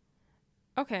 Right.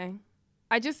 Okay.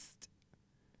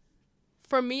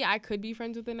 For me, I could be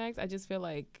friends with the next. I just feel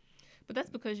like... But that's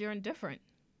because you're indifferent.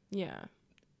 Yeah.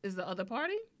 Is the other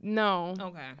party? No.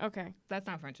 Okay. That's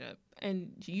not friendship.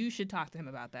 And you should talk to him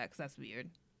about that because that's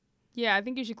weird. Yeah, I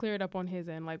think you should clear it up on his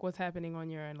end. Like, what's happening on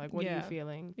your end? Like, what are you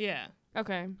feeling? Yeah.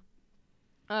 Okay.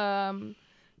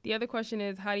 The other question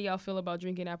is, how do y'all feel about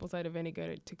drinking apple cider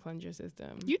vinegar to cleanse your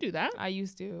system? You do that? I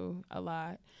used to a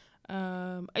lot.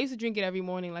 I used to drink it every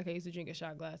morning. Like, I used to drink a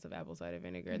shot glass of apple cider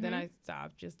vinegar. Then I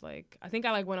stopped. Just like, I think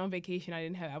I like went on vacation. I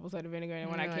didn't have apple cider vinegar,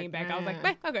 and when I came back, I was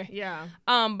like, okay. Yeah.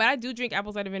 But I do drink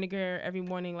apple cider vinegar every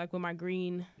morning, like with my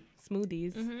green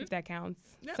smoothies, if that counts.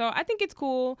 Yep. So I think it's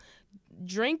cool.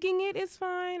 Drinking it is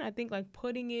fine. I think, like,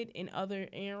 putting it in other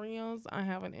areas, I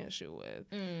have an issue with.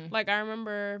 Like, I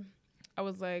remember I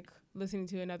was, like, listening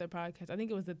to another podcast. I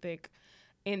think it was The Thick.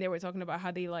 And they were talking about how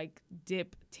they, like,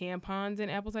 dip tampons in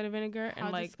apple cider vinegar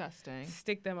and, like, disgusting.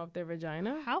 Stick them up their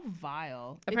vagina. How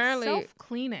vile. Apparently, it's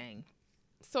self-cleaning.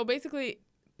 So basically,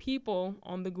 people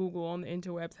on the Google, on the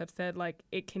interwebs, have said, like,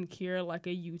 it can cure, like,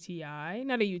 a UTI.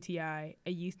 Not a UTI,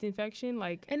 a yeast infection.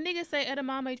 Like, and niggas say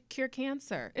edamame cure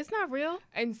cancer. It's not real.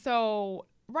 And so,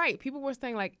 right, people were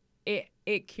saying, like,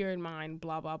 it cured mine,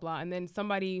 blah, blah, blah. And then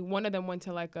one of them went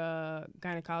to, like, a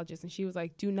gynecologist, and she was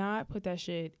like, do not put that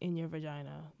shit in your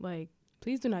vagina. Like,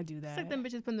 please do not do that. It's like them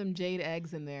bitches putting them jade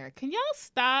eggs in there. Can y'all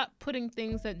stop putting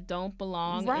things that don't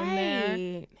belong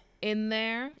in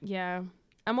there? Yeah.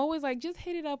 I'm always like, just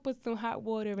hit it up with some hot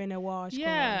water and a washcloth.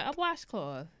 Yeah, a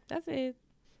washcloth. That's it.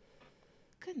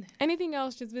 Goodness. Anything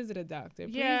else, just visit a doctor.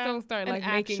 Please don't start, like,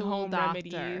 making home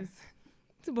remedies.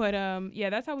 But yeah,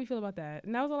 that's how we feel about that.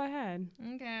 And that was all I had.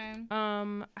 Okay.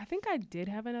 I think I did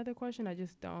have another question. I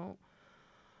just don't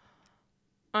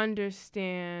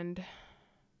understand.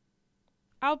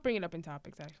 I'll bring it up in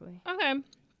topics, actually. Okay.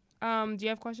 Do you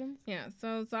have questions? Yeah.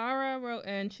 So Zara wrote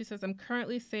in. She says, I'm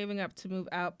currently saving up to move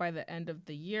out by the end of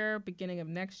the year, beginning of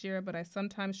next year, but I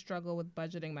sometimes struggle with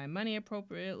budgeting my money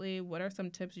appropriately. What are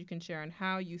some tips you can share on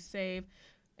how you save?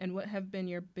 And what have been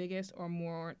your biggest or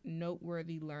more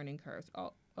noteworthy learning curves?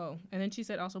 Oh, and then she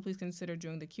said, also, please consider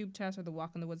doing the Cube test or the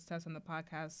Walk in the Woods test on the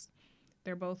podcast.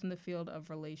 They're both in the field of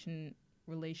relational,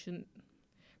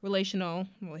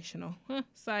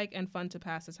 psych, and fun to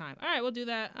pass the time. All right, we'll do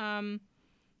that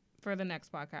for the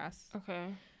next podcast. Okay.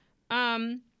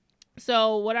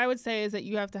 So what I would say is that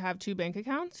you have to have 2 bank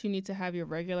accounts. You need to have your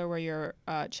regular where your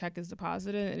check is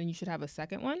deposited, and then you should have a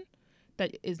second one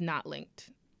that is not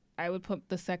linked. I would put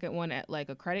the second one at, like,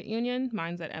 a credit union.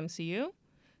 Mine's at MCU.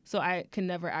 So I can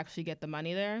never actually get the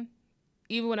money there.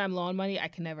 Even when I'm loan money, I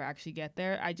can never actually get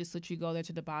there. I just literally go there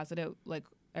to deposit it, like,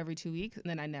 every 2 weeks, and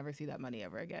then I never see that money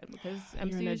ever again because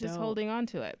MCU is just holding on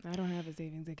to it. I don't have a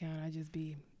savings account.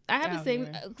 I have a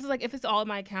savings because, like, if it's all in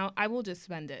my account, I will just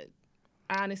spend it.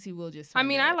 I honestly will just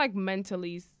spend it. I like,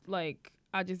 mentally, like,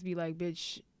 I'll just be like,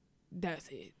 bitch, that's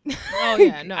it. Oh,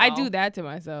 yeah, no. I do that to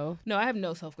myself. No, I have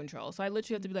no self-control. So I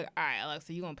literally have to be like, all right,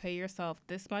 Alexa, you're going to pay yourself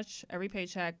this much every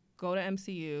paycheck, go to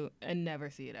MCU, and never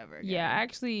see it ever again. Yeah, I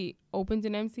actually opened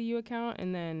an MCU account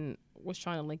and then was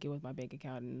trying to link it with my bank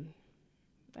account, and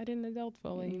I didn't adult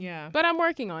fully. Yeah. But I'm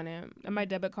working on it. And my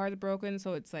debit card's broken,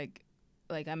 so it's like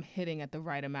I'm hitting at the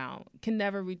right amount. Can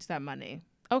never reach that money.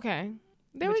 Okay.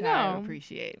 There we which go. I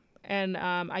appreciate. And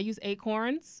I use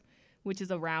Acorns, which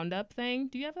is a roundup thing.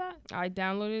 Do you have that? I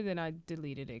downloaded it and I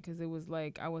deleted it because it was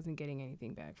like I wasn't getting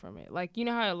anything back from it. Like, you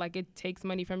know how like it takes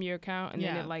money from your account and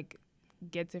then it like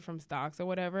gets it from stocks or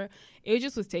whatever? It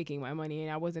just was taking my money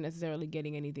and I wasn't necessarily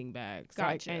getting anything back. So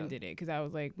I ended it because I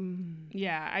was like,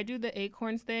 Yeah, I do the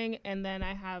Acorns thing, and then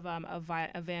I have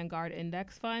a Vanguard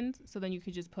index fund. So then you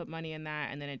could just put money in that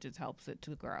and then it just helps it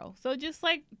to grow. So just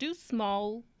like do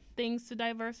small things to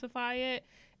diversify it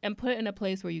and put it in a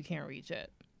place where you can't reach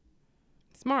it.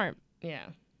 Smart. Yeah.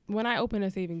 When I open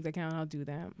a savings account, I'll do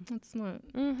that. That's smart.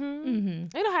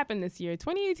 It'll happen this year.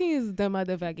 2018 is the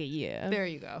motherfucking year. There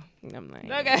you go. I'm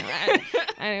like, okay.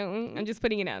 I'm just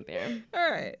putting it out there.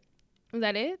 All right. Is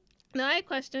that it? No, I had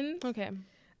questions. Okay.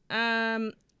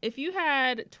 If you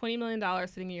had $20 million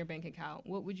sitting in your bank account,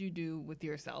 what would you do with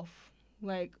yourself?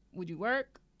 Like, would you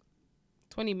work?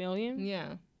 20 million?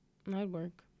 Yeah. I'd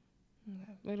work.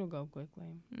 Okay. It'll go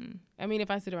quickly. I mean,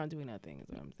 if I sit around doing nothing is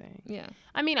what I'm saying. Yeah.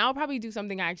 I mean, I'll probably do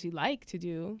something I actually like to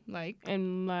do. Like?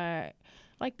 And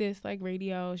like this, like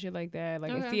radio, shit like that.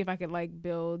 Like, and see if I could, like,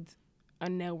 build a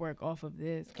network off of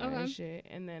this kind of shit.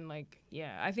 And then, like,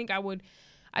 yeah, I think that would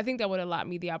allot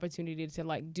me the opportunity to,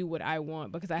 like, do what I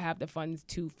want because I have the funds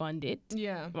to fund it.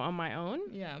 Yeah. On my own.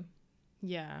 Yeah.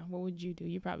 Yeah. What would you do?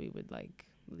 You probably would, like,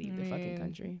 leave the fucking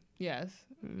country. Yes.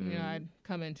 You know, I'd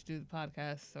come in to do the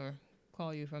podcast or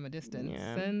call you from a distance.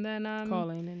 Yeah. And then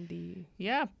calling indeed.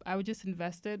 Yeah, I would just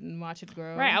invest it and watch it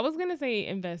grow. Right. I was gonna say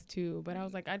invest too, but I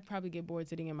was like, I'd probably get bored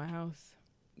sitting in my house.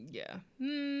 Yeah.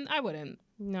 I wouldn't.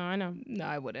 No, I know. No,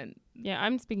 I wouldn't. Yeah,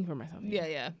 I'm speaking for myself here.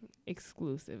 Yeah.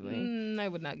 Exclusively. I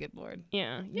would not get bored.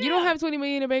 Yeah. You don't have 20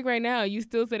 million in the bank right now. You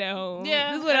still sit at home.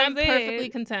 Yeah. This is what I'm saying. Perfectly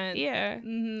content. Yeah.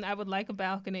 I would like a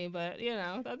balcony, but you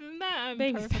know, other than that, I'm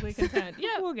perfectly content.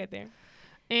 Yeah. We'll get there.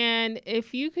 And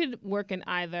if you could work in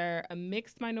either a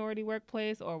mixed minority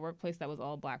workplace or a workplace that was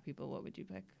all black people, what would you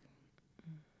pick?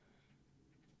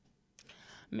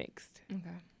 Mixed.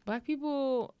 Okay. Black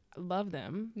people, love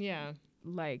them. Yeah.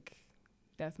 Like,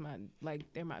 they're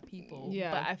my people.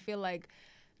 Yeah. But I feel like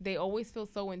they always feel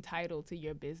so entitled to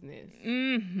your business.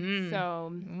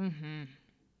 So,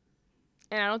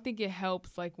 and I don't think it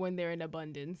helps, like, when they're in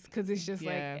abundance because it's just,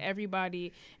 like,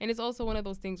 everybody. And it's also one of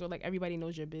those things where, like, everybody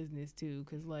knows your business, too.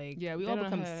 Because, like, yeah, we all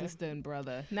become sister and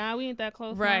brother. Nah, we ain't that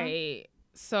close. Right. Now.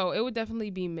 So it would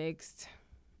definitely be mixed.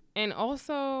 And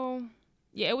also,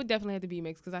 yeah, it would definitely have to be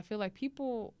mixed because I feel like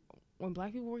people, when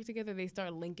black people work together, they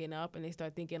start linking up and they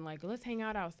start thinking, like, let's hang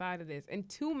out outside of this. And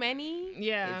too many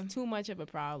is too much of a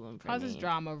problem for Causes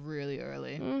drama really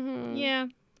early. Yeah.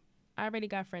 I already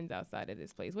got friends outside of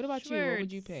this place. What about you? What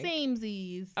would you pick?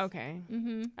 Samesies. Okay.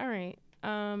 All right.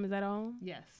 Is that all?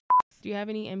 Yes. Do you have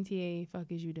any MTA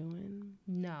fuck is you doing?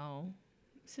 No.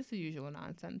 It's just the usual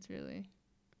nonsense, really.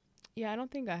 Yeah, I don't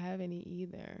think I have any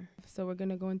either. So we're going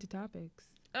to go into topics.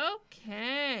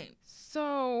 Okay.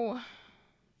 So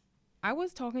I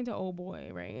was talking to old boy,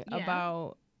 right? Yeah.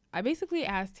 About, I basically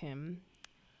asked him,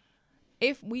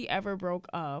 if we ever broke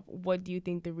up, what do you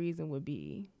think the reason would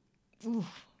be?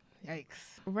 Oof.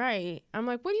 Yikes. Right. I'm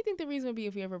like, what do you think the reason would be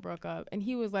if we ever broke up? And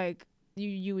he was like,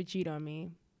 you would cheat on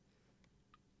me.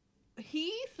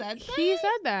 He said that? He said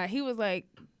that. He was like,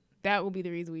 that would be the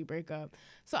reason we break up.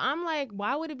 So I'm like,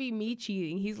 why would it be me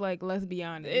cheating? He's like, let's be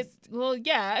honest. Well,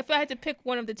 yeah, if I had to pick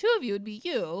one of the two of you, it would be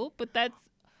you. But that's,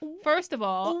 first of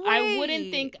all, I wouldn't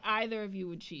think either of you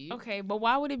would cheat. Okay, but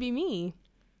why would it be me?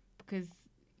 Because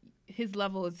his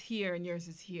level is here and yours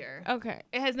is here. Okay.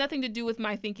 It has nothing to do with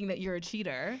my thinking that you're a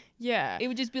cheater. Yeah. It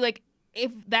would just be like,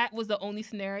 if that was the only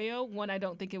scenario, one, I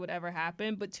don't think it would ever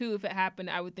happen. But two, if it happened,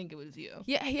 I would think it was you.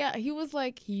 Yeah. He was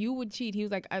like, you would cheat. He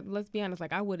was like, let's be honest,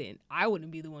 like, I wouldn't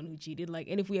be the one who cheated. Like,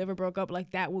 and if we ever broke up,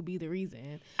 like, that would be the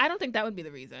reason. I don't think that would be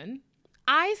the reason.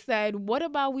 I said, what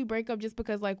about we break up just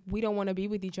because, like, we don't want to be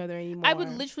with each other anymore? I would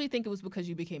literally think it was because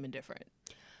you became indifferent.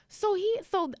 So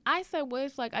I said, what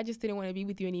if, like, I just didn't want to be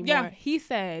with you anymore? Yeah. He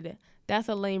said that's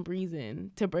a lame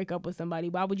reason to break up with somebody.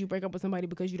 Why would you break up with somebody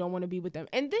because you don't want to be with them?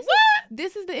 And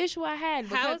this is the issue I had.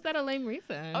 How is that a lame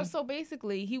reason? Oh, so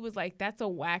basically, he was like, that's a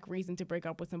whack reason to break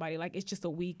up with somebody. Like, it's just a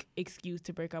weak excuse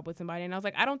to break up with somebody. And I was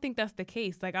like, I don't think that's the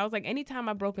case. Like, I was like, anytime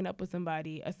I've broken up with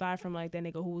somebody, aside from like that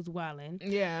nigga who was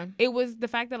wildin', it was the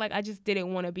fact that like I just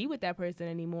didn't want to be with that person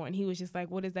anymore. And he was just like,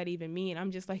 what does that even mean?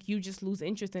 I'm just like, you just lose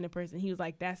interest in a person. He was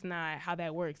like, that's not how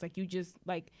that works. Like, you just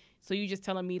like, so you just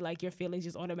telling me like your feelings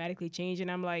just automatically change. And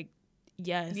I'm like,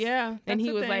 yes. Yeah. And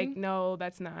he was like, no,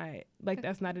 that's not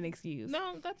an excuse.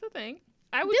 No, that's the thing.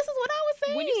 This is what I was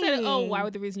saying. When you said, oh, why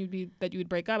would the reason that you would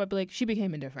break up? I'd be like, she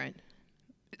became indifferent.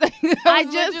 I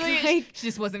just like, she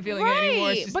just wasn't feeling it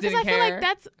anymore. She just because didn't I feel care. like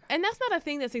that's not a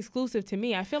thing that's exclusive to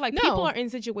me. I feel like people are in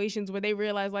situations where they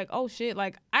realize like, oh shit,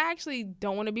 like I actually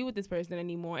don't want to be with this person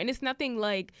anymore, and it's nothing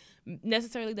like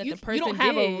necessarily that the person you don't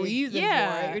have a reason for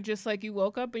it. You're just like, you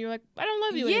woke up and you're like, I don't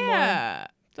love you anymore.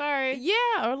 Sorry.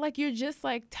 Yeah, or like you're just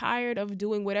like tired of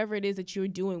doing whatever it is that you're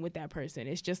doing with that person.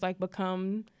 It's just like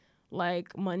become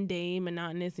like mundane,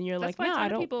 monotonous, and you're That's like, no, I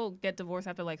don't. People get divorced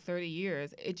after like 30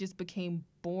 years. It just became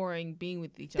boring being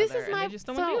with each This other. is my, and they just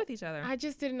don't want to be with each other. I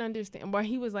just didn't understand. Where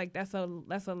he was like, that's a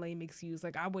lame excuse.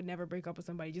 Like I would never break up with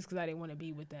somebody just because I didn't want to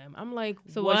be with them. I'm like,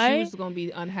 so what? She was gonna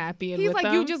be unhappy. And he's with like,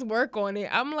 them? you just work on it.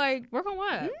 I'm like, work on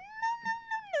what? No.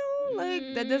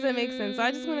 Like that doesn't make sense. So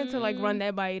I just wanted to like run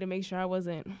that by you to make sure I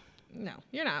wasn't. No,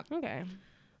 you're not. Okay.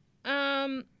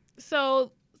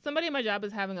 So somebody at my job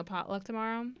is having a potluck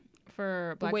tomorrow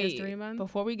for Black History Month.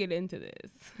 Before we get into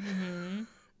this,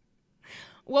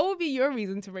 what would be your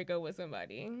reason to break up with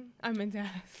somebody? I meant to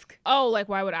ask. Oh, like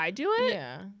why would I do it?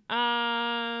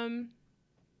 Yeah.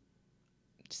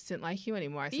 Just didn't like you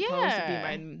anymore. I suppose would be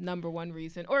my number one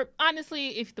reason. Or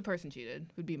honestly, if the person cheated,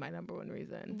 would be my number one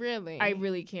reason. Really? I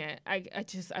really can't.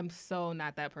 I'm so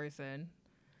not that person.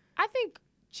 I think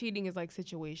cheating is like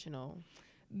situational.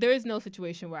 There is no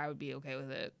situation where I would be okay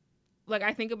with it. Like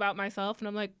I think about myself and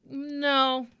I'm like,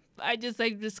 no, I just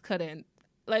couldn't.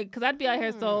 Like, cause I'd be out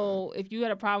here. So if you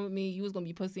had a problem with me, you was gonna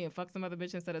be pussy and fuck some other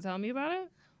bitch instead of telling me about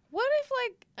it. What if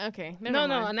like, okay, never mind.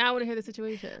 No, now I want to hear the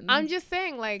situation. I'm just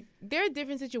saying like there are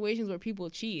different situations where people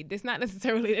cheat. It's not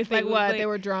necessarily that like what they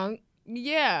were drunk.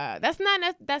 Yeah, that's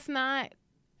not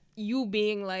you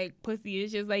being like pussy.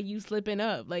 It's just like you slipping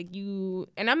up, like you.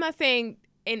 And I'm not saying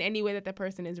in any way that the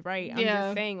person is right. I'm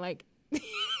just saying like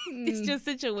it's just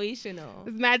situational.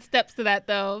 There's mad steps to that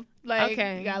though. Like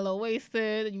okay. You got a little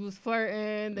wasted and you was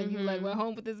flirting, then you like went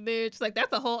home with this bitch. Like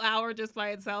that's a whole hour just by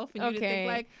itself. And you didn't think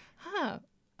like,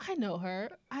 I know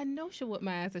her. I know she'll whip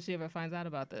my ass if she ever finds out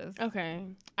about this. Okay.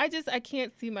 I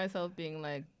can't see myself being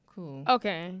like, cool.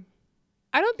 Okay.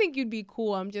 I don't think you'd be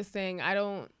cool. I'm just saying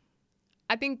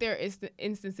I think there is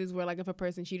instances where like if a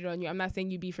person cheated on you, I'm not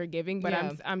saying you'd be forgiving, but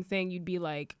I'm saying you'd be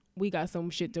like, we got some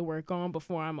shit to work on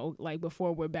before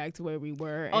we're back to where we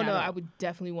were. Oh no, I would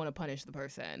definitely want to punish the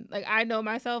person. Like I know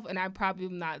myself, and I'm probably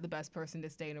not the best person to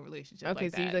stay in a relationship. Okay,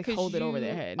 like so you like hold it over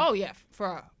their head. Oh yeah,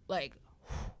 for like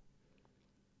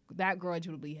that grudge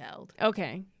will be held.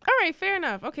 Okay, all right, fair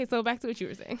enough. Okay, so back to what you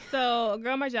were saying. So a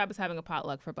girl at my job is having a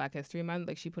potluck for Black History Month.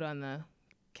 Like she put on the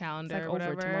calendar it's like or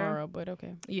whatever. Over tomorrow, but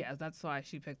okay. Yeah, that's why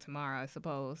she picked tomorrow, I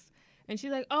suppose. And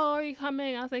she's like, oh, are you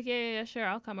coming? I was like, yeah, sure,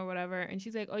 I'll come or whatever. And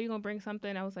she's like, oh, you gonna bring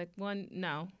something? I was like, one,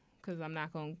 no, because I'm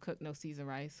not gonna cook no Caesar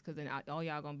rice, because then all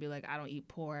y'all gonna be like, I don't eat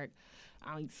pork,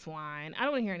 I don't eat swine. I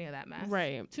don't want to hear any of that mess.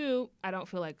 Right. 2, I don't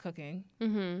feel like cooking.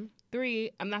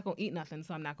 3, I'm not gonna eat nothing,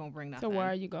 so I'm not gonna bring nothing. So where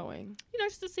are you going? You know,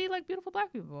 just to see like beautiful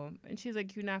Black people. And she's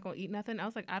like, you're not gonna eat nothing? I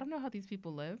was like, I don't know how these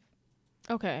people live.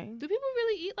 Okay. Do people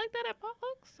really eat like that at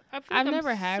potlucks? I've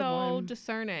never had one. So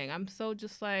discerning. I'm so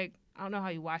just like, I don't know how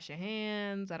you wash your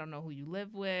hands. I don't know who you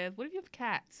live with. What if you have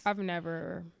cats? I've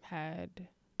never had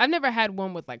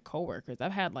one with like coworkers.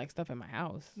 I've had like stuff in my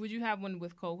house. Would you have one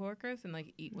with coworkers and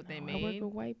like eat what they made? I work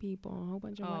with white people, a whole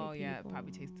bunch of white people. Oh yeah, it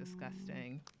probably tastes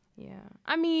disgusting. Yeah.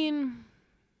 I mean,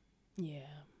 yeah.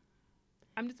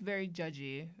 I'm just very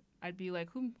judgy. I'd be like,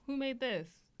 who made this?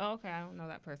 Oh, okay, I don't know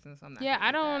that person, so I'm not. Yeah,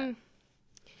 I don't.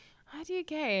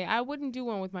 IDK. I wouldn't do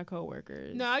one with my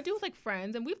coworkers. No, I do with like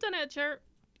friends, and we've done it at your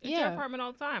apartment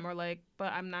all the time. Or like,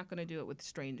 but I'm not gonna do it with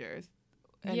strangers.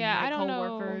 And I don't know.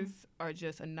 Coworkers are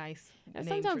just a nice name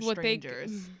sometimes for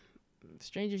strangers.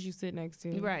 Strangers you sit next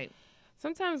to. Right.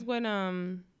 Sometimes when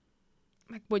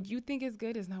like what you think is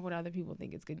good is not what other people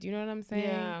think is good. Do you know what I'm saying?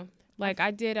 Yeah. Like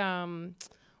I did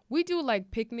we do like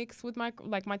picnics with my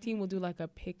team will do like a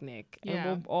picnic and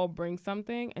we'll all bring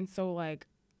something, and so like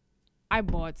I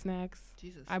bought snacks.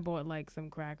 Jesus. I bought like some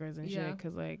crackers and shit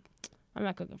because like I'm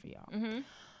not cooking for y'all. Mm-hmm.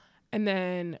 And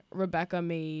then Rebecca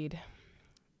made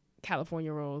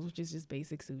California rolls, which is just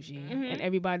basic sushi. And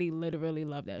everybody literally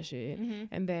loved that shit.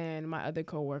 And then my other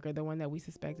coworker, the one that we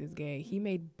suspect is gay, he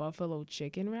made buffalo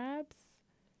chicken wraps.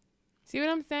 See what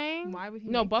I'm saying? Why would he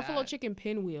No, make buffalo that? chicken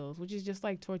pinwheels, which is just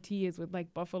like tortillas with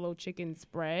like buffalo chicken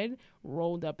spread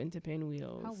rolled up into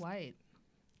pinwheels. How white?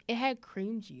 It had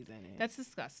cream cheese in it. That's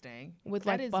disgusting. With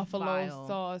That like is buffalo vile.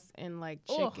 sauce and like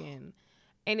Ugh. chicken.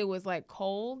 And it was like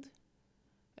cold.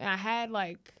 And I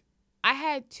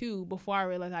had two before I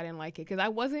realized I didn't like it. Because I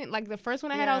wasn't like the first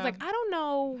one I had, I was Yeah. like, I don't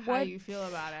know How what you feel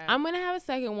about it? I'm going to have a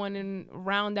second one and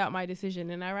round out my decision.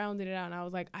 And I rounded it out and I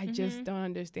was like, I just don't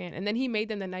understand. And then he made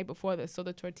them the night before this. So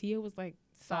the tortilla was like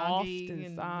soft Soggy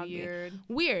and soggy.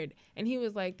 weird. And he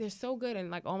was like, they're so good. And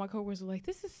like all my coworkers were like,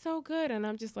 this is so good. And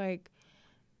I'm just like,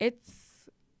 it's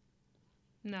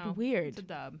weird. It's a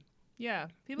dub. Yeah.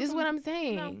 This is what I'm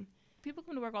saying. No. People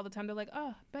come to work all the time. They're like,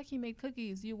 oh, Becky made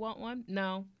cookies. You want one?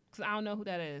 No. Because I don't know who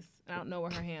that is. I don't know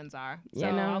where her hands are. So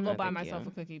Yeah, no, I'll go no, buy thank myself you.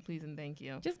 a cookie, please and thank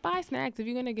you. Just buy snacks. If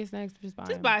you're going to get snacks, just buy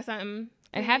Just 'em. buy something.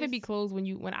 And have it please. be closed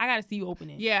when I got to see you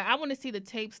open it. Yeah, I want to see the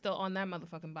tape still on that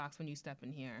motherfucking box when you step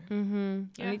in here. I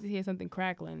Yeah. need to hear something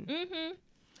crackling.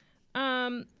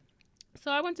 So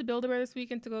I went to Build-A-Bear this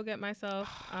weekend to go get myself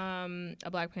a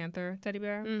Black Panther teddy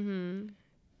bear.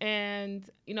 And,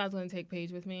 I was going to take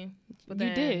Paige with me. But You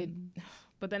then, did.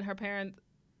 But then her parents,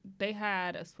 they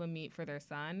had a swim meet for their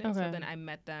son. Okay. So then I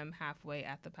met them halfway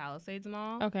at the Palisades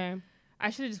Mall. Okay. I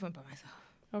should have just went by myself.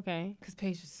 Okay. Because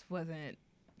Paige just wasn't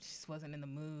in the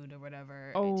mood or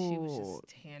whatever. And she was just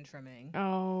tantruming.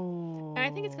 Oh. And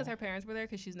I think it's because her parents were there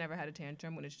because she's never had a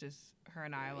tantrum when it's just her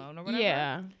and I alone or whatever.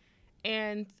 Yeah.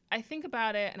 And I think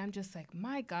about it and I'm just like,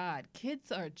 my God,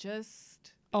 kids are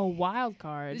just A wild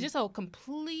card. just a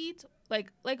complete,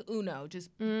 like Uno,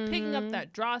 just picking up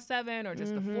that draw 7 or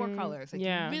just the 4 colors. Like,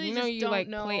 yeah. You really you know, just you don't like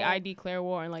know. play ID Claire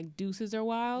War and like deuces are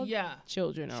wild. Yeah.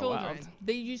 Children are wild.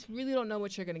 They just really don't know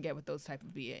what you're going to get with those type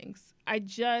of beings. I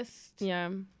just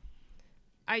And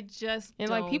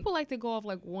like people like to go off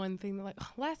like one thing. They're like, oh,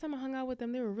 last time I hung out with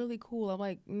them, they were really cool. I'm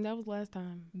like, that was last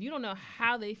time. You don't know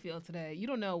how they feel today. You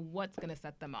don't know what's going to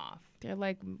set them off. They're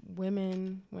like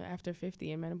women after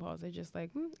 50 in menopause. They're just like,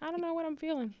 I don't know what I'm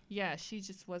feeling. Yeah, she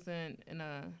just wasn't in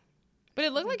a... But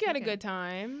it looked like you had a good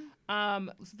time.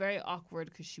 It was very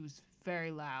awkward because she was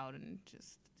very loud and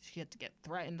just... She had to get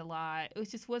threatened a lot. It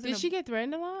just wasn't... Did she get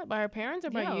threatened a lot? By her parents or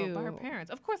by you? By her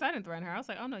parents. Of course, I didn't threaten her. I was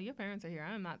like, oh, no, your parents are here.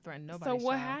 I'm not threatening nobody. So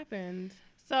what happened?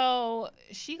 So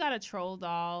she got a troll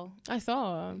doll. I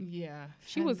saw. Yeah.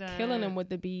 She was killing them with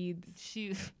the beads.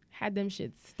 She had them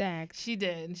shit stacked. She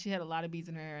did. And she had a lot of beads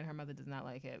in her hair, and her mother does not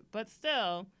like it. But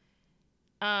still,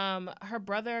 her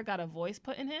brother got a voice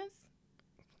put in his.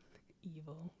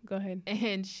 Evil. Go ahead.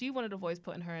 And she wanted a voice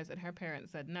put in hers, and her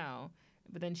parents said no.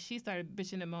 But then she started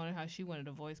bitching and moaning how she wanted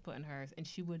a voice put in hers, and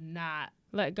she would not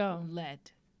let go.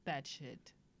 Let that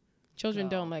shit Children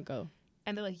go. don't let go.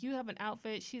 And they're like, you have an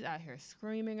outfit. She's out here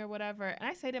screaming or whatever. And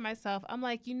I say to myself, I'm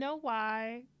like, you know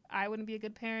why I wouldn't be a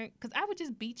good parent? Because I would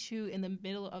just beat you in the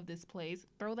middle of this place,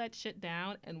 throw that shit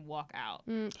down, and walk out.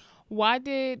 Why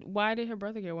did her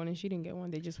brother get one and she didn't get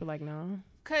one? They just were like, no.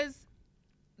 Because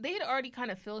they had already kind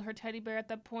of filled her teddy bear at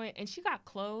that point, and she got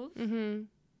clothes.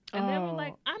 And they were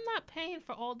like, I'm not paying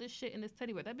for all this shit in this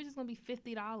teddy bear. That bitch is going to be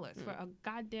 $50 for a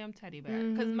goddamn teddy bear.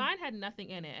 Because mine had nothing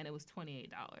in it, and it was $28.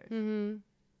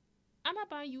 I'm not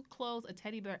buying you clothes, a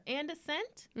teddy bear, and a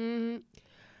scent.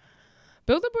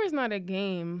 Build-A-Bear is not a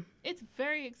game. It's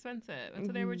very expensive. And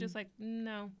so they were just like,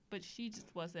 no. But she just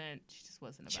wasn't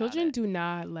about Children it. do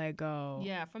not let go.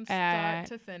 Yeah, from start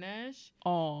to finish.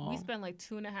 Oh. We spent like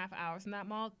 2.5 hours in that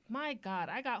mall. My God,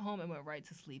 I got home and went right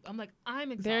to sleep. I'm like,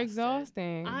 I'm exhausted. They're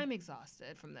exhausting. I'm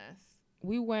exhausted from this.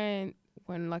 We went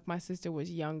when like my sister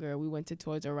was younger. We went to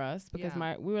Toys R Us because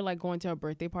we were like going to a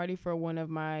birthday party for one of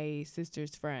my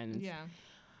sister's friends. Yeah.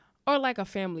 Or like a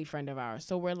family friend of ours.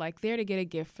 So we're like there to get a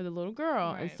gift for the little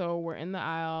girl. Right. And so we're in the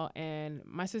aisle and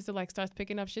my sister like starts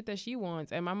picking up shit that she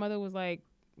wants. And my mother was like,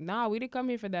 nah, we didn't come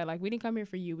here for that. Like we didn't come here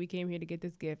for you. We came here to get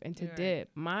this gift and to dip.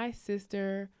 My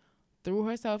sister threw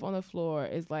herself on the floor,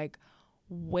 is like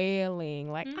wailing,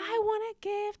 like, I want a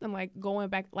gift. I'm like going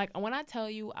back. Like when I tell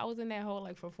you I was in that hole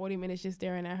like for 40 minutes just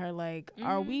staring at her like,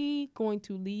 are we going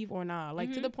to leave or not?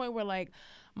 Like to the point where like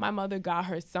my mother got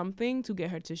her something to get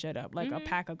her to shut up, like a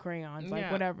pack of crayons,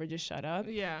 like whatever, just shut up.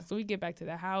 Yeah. So we get back to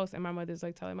the house and my mother's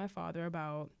like telling my father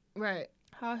about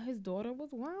how his daughter was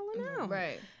wilding out.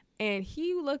 Right. And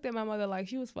he looked at my mother like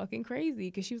she was fucking crazy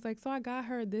because she was like, so I got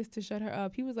her this to shut her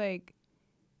up. He was like,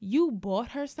 you bought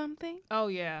her something? Oh,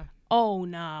 yeah. oh,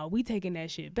 nah, we taking that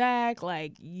shit back.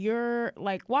 Like, you're,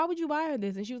 like, why would you buy her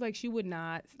this? And she was like, she would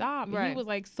not stop. And he was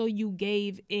like, so you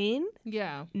gave in?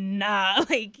 Yeah. Nah.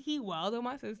 Like, he wilded on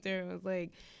my sister and was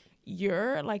like,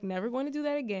 you're, like, never going to do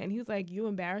that again. He was like, you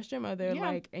embarrassed your mother. Yeah.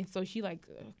 Like, and so she, like,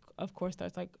 of course,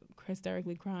 starts, like,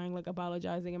 hysterically crying, like,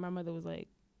 apologizing. And my mother was like,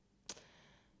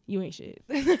 you ain't shit.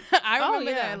 I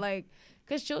remember that, like,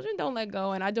 because children don't let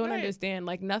go. And I don't understand.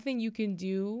 Like, nothing you can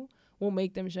do will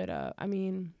make them shut up. I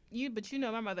mean... But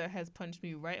my mother has punched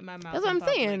me right in my mouth. That's what I'm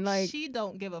saying. Like, she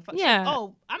don't give a fuck. Yeah.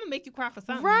 I'm gonna make you cry for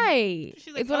something. Right.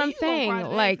 She's like, it's what I'm saying.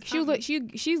 Like, she was like,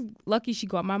 she's lucky she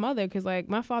got my mother, because like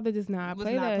my father does not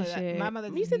play that shit. My mother.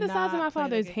 You see the size of my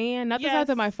father's hand, not the size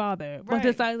of my father, but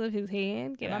the size of his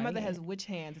hand. My mother has witch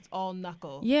hands. It's all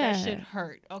knuckle. Yeah. That shit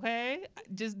hurt. Okay.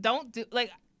 Just don't do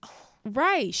like.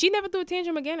 Right. She never threw a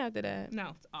tantrum again after that.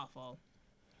 No, it's awful.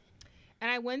 And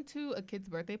I went to a kid's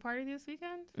birthday party this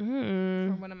weekend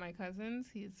for one of my cousins.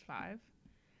 He's 5.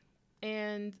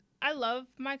 And I love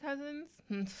my cousins.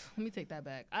 Let me take that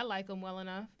back. I like them well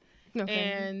enough. Okay.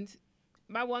 And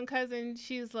my one cousin,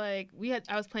 she's like,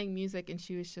 I was playing music and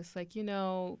she was just like,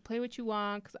 play what you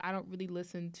want, because I don't really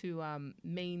listen to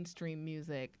mainstream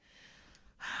music.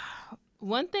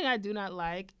 One thing I do not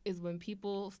like is when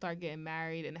people start getting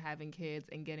married and having kids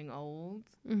and getting old.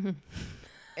 Mm-hmm.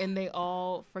 And they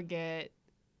all forget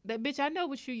that, bitch, I know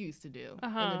what you used to do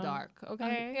in the dark,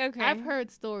 okay? Okay. I've heard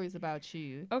stories about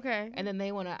you. Okay. And then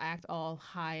they want to act all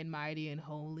high and mighty and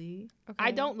holy. Okay.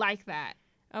 I don't like that.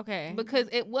 Okay. Because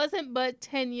it wasn't but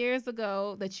 10 years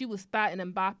ago that you was spatting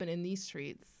and bopping in these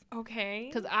streets. Okay.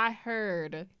 Because I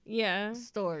heard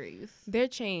stories. They're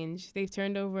changed. They've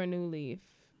turned over a new leaf.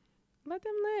 Let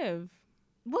them live.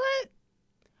 What?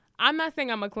 I'm not saying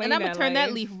I'm going to claim that. And I'm going to turn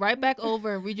that leaf right back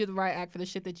over and read you the right act for the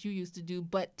shit that you used to do.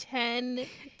 But 10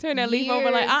 Turn that leaf over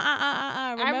like, Remember?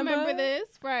 I remember this.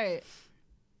 Right.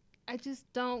 I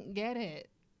just don't get it.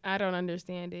 I don't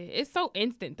understand it. It's so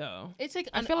instant, though. It's like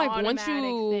I feel like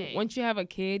once you have a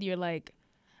kid, you're like,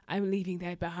 I'm leaving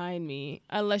that behind me.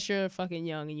 Unless you're fucking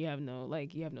young and you have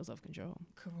no self-control.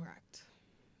 Correct.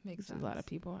 Makes sense. A lot of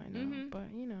people I know. Mm-hmm. But,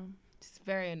 It's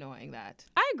very annoying that.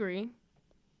 I agree.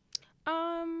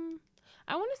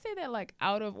 I want to say that like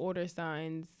out of order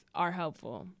signs are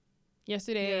helpful.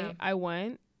 Yesterday I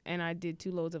went and I did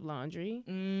 2 loads of laundry.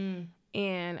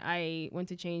 And I went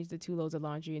to change the 2 loads of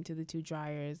laundry into the 2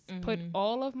 dryers, put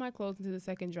all of my clothes into the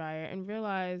second dryer, and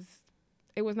realized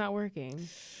it was not working.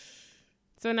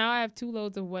 So now I have 2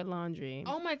 loads of wet laundry.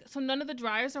 Oh my! So none of the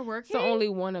dryers are working? So only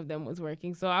one of them was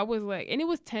working. So I was like, and it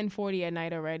was 10:40 at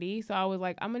night already. So I was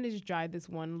like, I'm gonna just dry this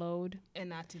one load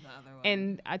and not do the other one.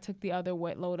 And I took the other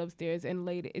wet load upstairs and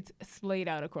laid it. It's splayed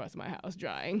out across my house,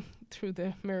 drying through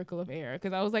the miracle of air.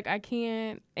 Because I was like, I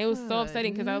can't. It was so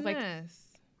upsetting because I was like,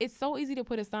 it's so easy to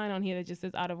put a sign on here that just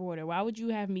says out of order. Why would you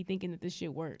have me thinking that this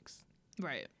shit works?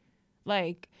 Right.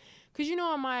 Like. Because,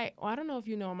 I don't know if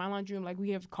you know, in my laundry room, like, we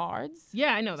have cards.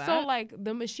 Yeah, I know that. So, like,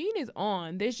 the machine is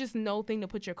on. There's just no thing to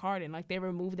put your card in. Like, they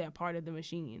removed that part of the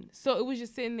machine. So, it was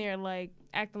just sitting there, like,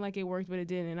 acting like it worked, but it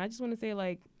didn't. And I just want to say,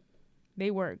 like,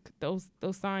 they work. Those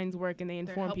signs work, and they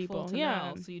inform people. To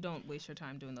know, so you don't waste your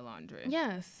time doing the laundry.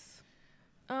 Yes.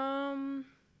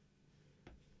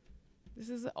 This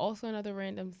is also another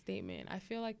random statement. I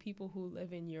feel like people who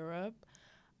live in Europe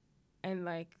and,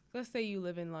 like, let's say you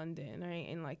live in London, right?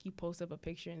 And, like, you post up a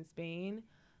picture in Spain.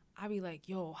 I be like,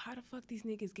 yo, how the fuck these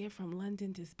niggas get from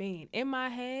London to Spain? In my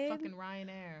head. Fucking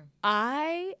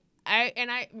Ryanair.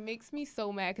 It makes me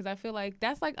so mad because I feel like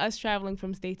that's like us traveling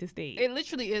from state to state. It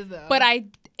literally is, though. But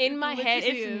in my head,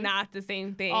 it's not the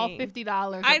same thing. All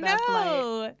 $50. I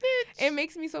know. It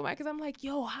makes me so mad because I'm like,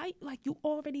 yo, how, like, you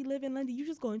already live in London. You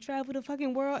just go and travel the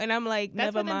fucking world. And I'm like,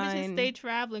 never mind. That's why them bitches stay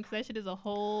traveling, because that shit is a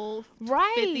whole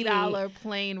 $50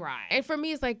 plane ride. And for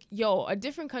me, it's like, yo, a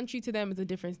different country to them is a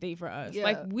different state for us. Yeah.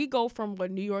 Like, we go from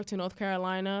New York to North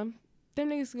Carolina. Them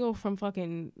niggas go from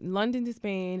fucking London to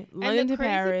Spain, London to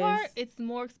Paris. Part, it's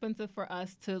more expensive for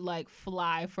us to, like,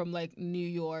 fly from, like, New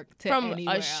York to from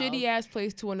anywhere a shitty ass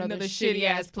place to another shitty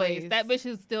ass place. That bitch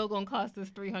is still gonna cost us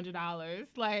 $300.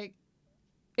 Like,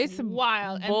 it's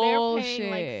wild, bullshit.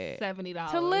 And they're paying like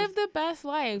 $70 to live the best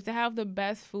life, to have the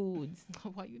best foods.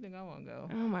 Why you think I want to go?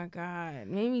 Oh my god,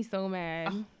 made me so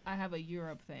mad. I have a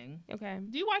Europe thing. Okay.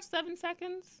 Do you watch 7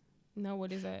 Seconds? No,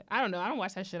 what is that? I don't know. I don't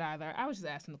watch that shit either. I was just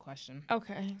asking the question.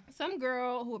 Okay. Some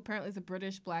girl who apparently is a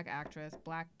British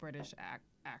British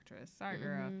actress. Sorry,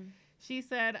 girl. She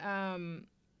said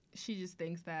she just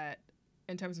thinks that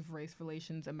in terms of race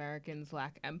relations, Americans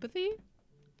lack empathy.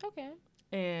 Okay.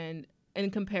 And in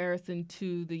comparison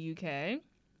to the UK.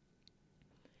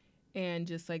 and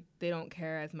just like they don't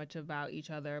care as much about each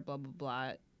other, blah blah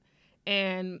blah.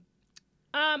 And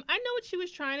I know what she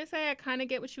was trying to say. I kind of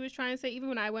get what she was trying to say. Even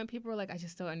when I went, people were like, I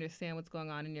just don't understand what's going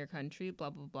on in your country, blah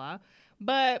blah blah.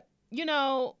 But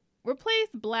replace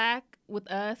black with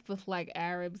us with like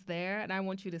Arabs there, and I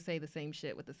want you to say the same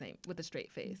shit with a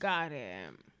straight face. Got it.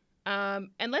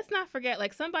 And let's not forget,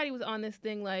 like, somebody was on this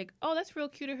thing like, oh, that's real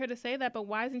cute of her to say that, but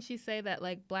why doesn't she say that,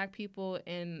 like, black people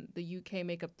in the UK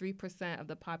make up 3% of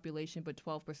the population, but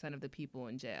 12% of the people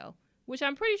in jail? Which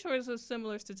I'm pretty sure is a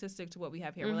similar statistic to what we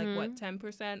have here. We're like, what,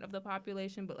 10% of the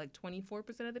population, but like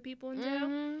 24% of the people in jail?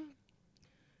 Mm-hmm.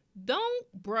 Don't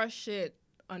brush it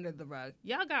under the rug.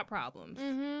 Y'all got problems.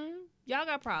 Mm-hmm. Y'all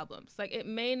got problems. Like, it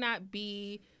may not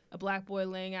be a black boy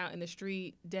laying out in the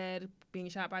street dead being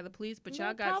shot by the police, but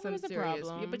y'all got some serious.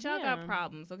 Yeah, but y'all got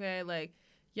problems, okay? Like,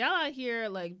 y'all out here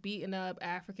like beating up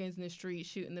Africans in the street,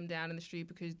 shooting them down in the street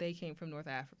because they came from North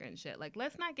Africa and shit. Like,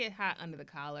 let's not get hot under the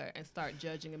collar and start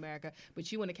judging America,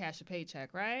 but you want to cash a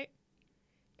paycheck, right?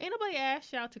 Ain't nobody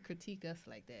asked y'all to critique us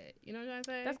like that. You know what I'm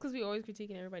saying? That's because we always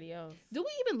critiquing everybody else. Do we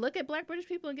even look at black British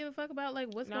people and give a fuck about like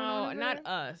what's going on? No, not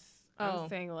us. Oh. I'm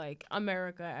saying like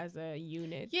America as a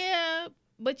unit. Yeah.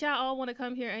 But y'all all want to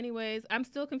come here anyways. I'm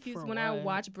still confused when I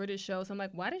watch British shows. I'm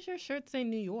like, why does your shirt say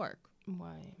New York?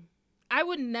 Why? I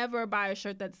would never buy a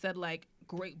shirt that said, like,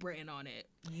 Great Britain on it,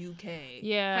 UK.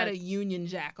 Yeah. Had a Union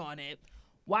Jack on it.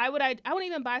 Why would I wouldn't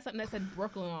even buy something that said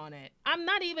Brooklyn on it. I'm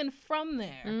not even from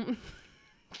there. Mm.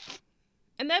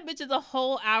 And that bitch is a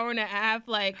whole hour and a half,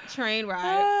 like, train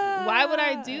ride. Why would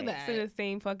I do that? It's in the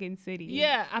same fucking city.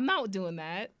 Yeah, I'm not doing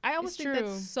that. I always think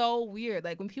that's so weird.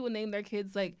 Like, when people name their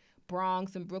kids, like,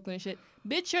 Bronx and Brooklyn and shit.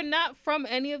 Bitch, you're not from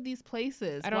any of these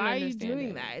places. Why are you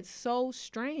doing that? It's so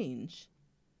strange.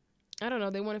 I don't know.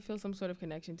 They want to feel some sort of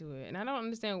connection to it, and I don't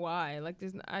understand why. Like,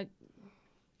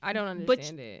 I don't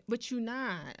understand it. But you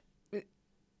not.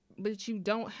 But you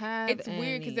don't have. It's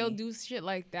weird because they'll do shit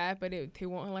like that, but they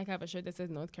won't like have a shirt that says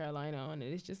North Carolina on it.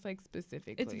 It's just like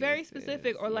specific. It's very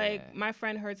specific. Or like my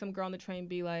friend heard some girl on the train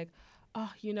be like, oh,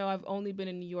 I've only been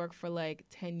in New York for like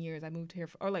 10 years. I moved here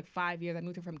or like 5 years. I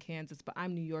moved here from Kansas, but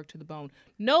I'm New York to the bone.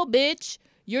 No, bitch.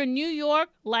 You're New York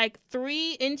like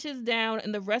 3 inches down,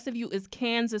 and the rest of you is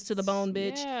Kansas to the bone,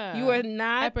 bitch. Yeah. You are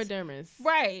not. Epidermis.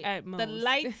 Right. At most. The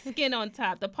light skin on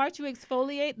top. The part you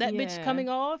exfoliate, that bitch coming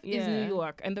off is New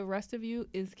York, and the rest of you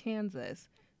is Kansas.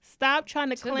 Stop trying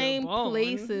to claim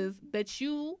places that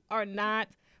you are not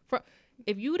from.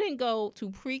 If you didn't go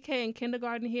to pre-K and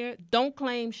kindergarten here, don't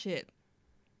claim shit.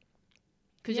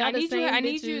 Cause I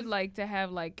need you like to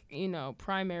have like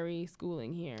primary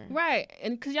schooling here, right?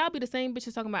 And cause y'all be the same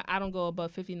bitches talking about I don't go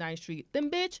above 59th Street.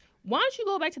 Then bitch, why don't you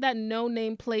go back to that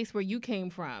no-name place where you came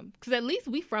from? Cause at least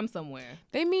we from somewhere.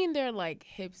 They mean they're like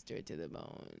hipster to the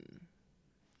bone.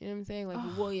 You know what I'm saying?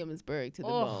 Like Williamsburg to the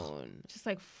bone. Just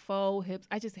like faux hips.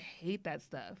 I just hate that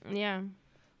stuff. Yeah,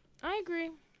 I agree.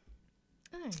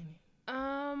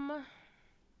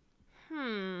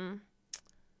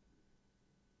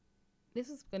 This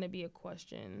is going to be a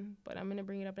question, but I'm going to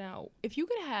bring it up now. If you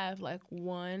could have, like,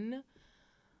 one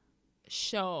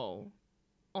show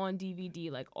on DVD,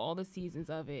 like, all the seasons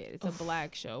of it, it's a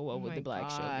black show, what would the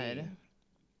black show be?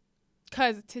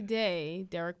 Because today,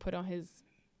 Derek put on his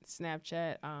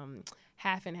Snapchat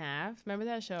Half and Half. Remember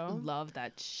that show? Love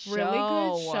that show. Really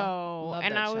good show.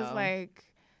 And I was like,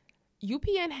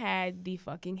 UPN had the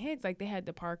fucking hits. Like, they had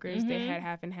The Parkers. They had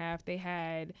Half and Half. They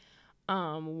had...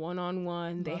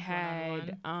 One-on-One. They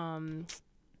had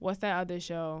what's that other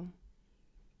show?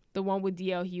 The one with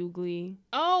DL Hughley.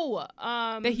 Oh,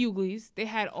 the Hughleys. They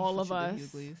had All of Us. The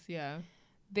Hughleys, yeah.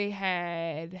 They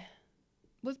had.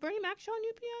 Was Bernie Mac show on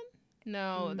UPN?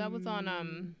 No, that was on I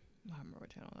don't remember what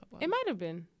channel that was. It might have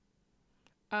been.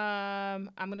 I'm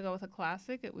gonna go with a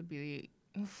classic. It would be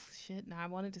I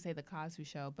wanted to say The Cosby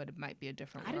Show, but it might be a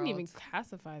different world. I didn't even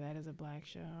classify that as a black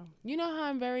show. You know how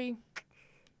I'm very.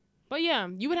 But yeah,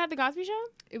 you would have The Cosby Show?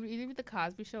 It would either be The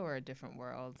Cosby Show or A Different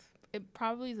World. It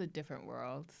probably is A Different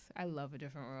World. I love A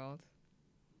Different World.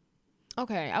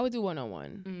 Okay, I would do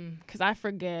One-on-One. Because I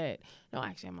forget. No,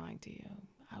 actually, I'm lying to you.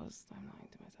 I'm lying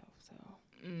to myself, so.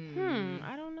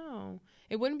 I don't know.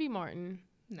 It wouldn't be Martin.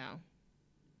 No.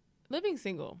 Living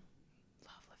Single.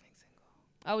 Love Living Single.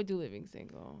 I would do Living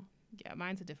Single. Yeah,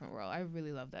 mine's A Different World. I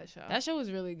really love that show. That show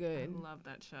was really good. I love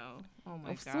that show. Oh my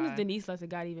God. As soon as Denise left, it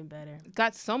got even better. It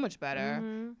got so much better.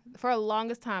 Mm-hmm. For the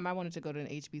longest time, I wanted to go to an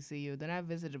HBCU. Then I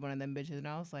visited one of them bitches, and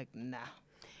I was like, nah.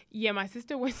 Yeah, my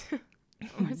sister went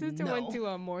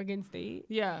to Morgan State.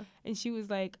 Yeah. And she was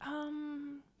like,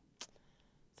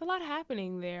 it's a lot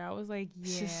happening there. I was like, yeah.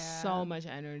 It's just so much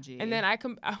energy. And then I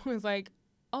was like,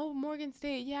 oh, Morgan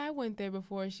State. Yeah, I went there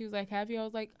before. She was like, have you? I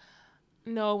was like,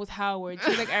 no, it was Howard. She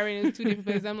was like, Irene, it's 2 different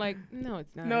places. I'm like, no,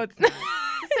 it's not. No, it's not.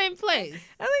 It's the same place.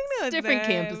 I think no, it's different not.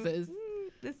 campuses.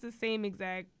 This is the same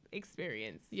exact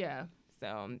experience. Yeah.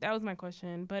 So that was my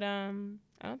question. But I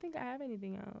don't think I have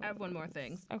anything else. I have one more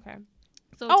thing. Okay.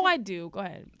 So I do. Go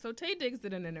ahead. So Taye Diggs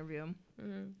did an interview.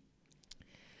 Mm-hmm.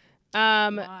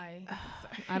 Why?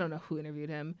 I don't know who interviewed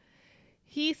him.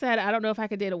 He said, I don't know if I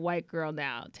could date a white girl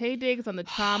now. Taye Diggs on the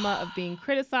trauma of being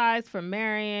criticized for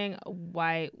marrying a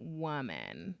white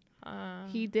woman.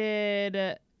 He did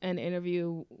an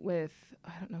interview with,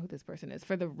 I don't know who this person is,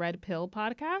 for the Red Pill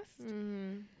podcast.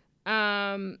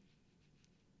 Mm-hmm.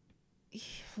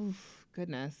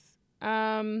 Goodness.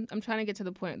 I'm trying to get to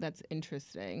the point that's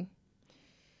interesting.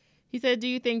 He said, do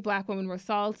you think black women were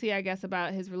salty, I guess,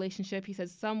 about his relationship? He said,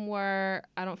 somewhere,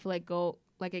 I don't feel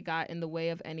like it got in the way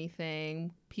of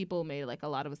anything. People made like a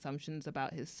lot of assumptions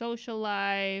about his social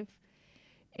life.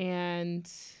 And,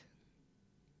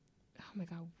 oh my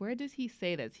God, where does he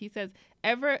say this? He says,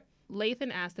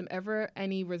 Lathan asked him, ever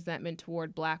any resentment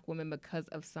toward black women because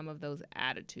of some of those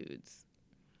attitudes?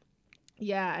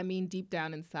 Yeah, I mean, deep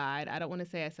down inside, I don't want to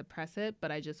say I suppress it,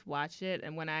 but I just watch it.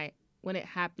 And when it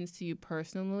happens to you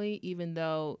personally, even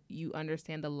though you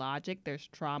understand the logic, there's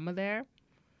trauma there.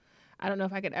 I don't know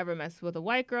if I could ever mess with a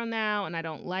white girl now, and I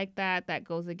don't like that. That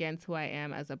goes against who I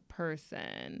am as a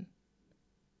person.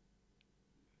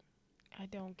 I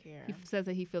don't care. He says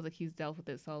that he feels like he's dealt with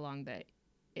it so long that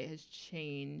it has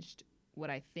changed what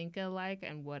I think I like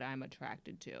and what I'm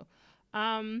attracted to.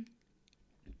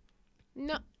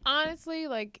 No, honestly,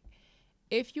 like,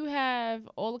 if you have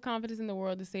all the confidence in the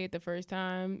world to say it the first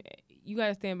time, you got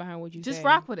to stand behind what you say. Just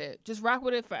rock with it. Just rock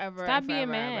with it forever. Stop being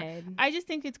mad. I just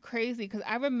think it's crazy because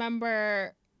I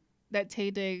remember that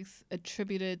Taye Diggs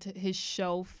attributed to his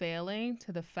show failing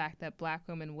to the fact that black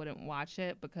women wouldn't watch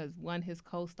it because, one, his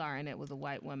co-star in it was a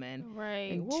white woman.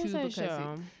 Right. And what was that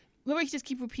show? Remember, he just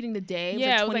keep repeating the day?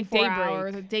 Yeah, it was like 24 Daybreak.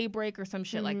 hours, or Daybreak or some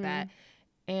shit like that.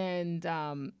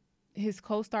 And his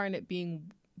co-star in it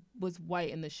was white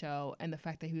in the show, and the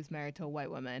fact that he was married to a white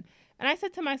woman. And I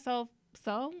said to myself,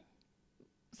 so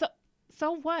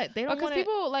what? They don't because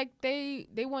people like they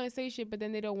want to say shit, but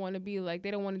then they don't want to be like,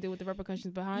 they don't want to deal with the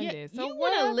repercussions behind it. So you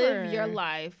want to live your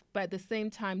life, but at the same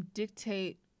time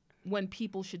dictate what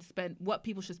people should spend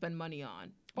money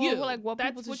on. What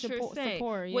people should support.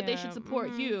 Yeah. What they should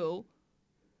support you.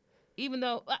 Even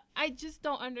though I just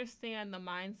don't understand the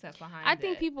mindset behind it. I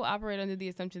think people operate under the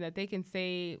assumption that they can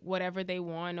say whatever they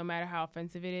want, no matter how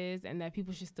offensive it is, and that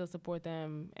people should still support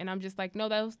them. And I'm just like, no,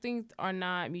 those things are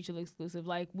not mutually exclusive.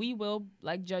 Like, we will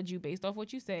like judge you based off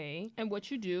what you say and what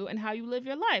you do and how you live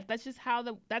your life. That's just how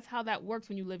that works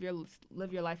when you live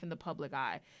your life in the public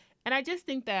eye. And I just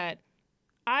think that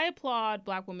I applaud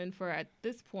black women for, at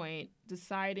this point,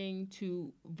 deciding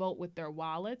to vote with their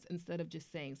wallets instead of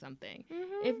just saying something.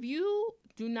 Mm-hmm. If you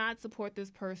do not support this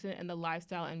person and the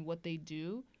lifestyle and what they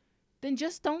do, then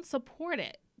just don't support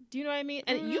it. Do you know what I mean?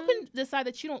 And you can decide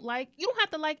that you don't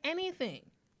have to like anything.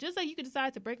 Just like you could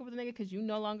decide to break up with a nigga because you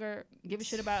no longer give a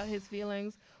shit about his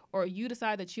feelings, or you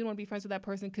decide that you don't want to be friends with that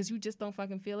person because you just don't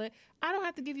fucking feel it. I don't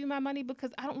have to give you my money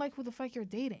because I don't like who the fuck you're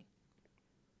dating.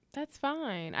 That's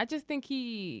fine. I just think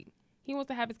he wants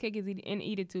to have his cake and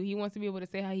eat it too. He wants to be able to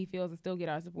say how he feels and still get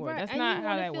our support. Right. That's and not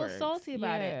how that works. He wants to feel salty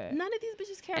about it. None of these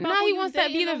bitches care and about now who he wants to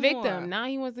be the victim. More. Now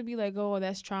he wants to be like, oh,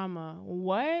 that's trauma.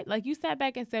 What? Like, you sat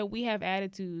back and said we have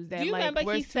attitudes that, do you like, remember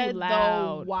we're he too said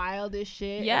loud. The wildest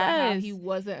shit? Yes. About how he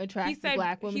wasn't attracted to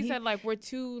black women. He said, like, we're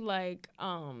too, like,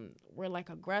 we're, like,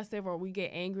 aggressive, or we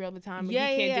get angry all the time. And he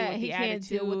can't deal with the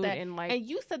attitude. With that. And, like, and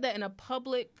you said that in a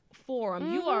public forum.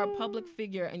 Mm-hmm. You are a public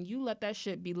figure, and you let that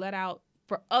shit be let out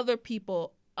for other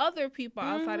people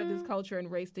outside of this culture and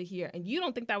race to hear. And you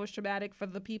don't think that was traumatic for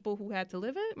the people who had to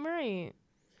live it? Right.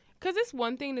 Because it's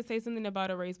one thing to say something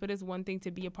about a race, but it's one thing to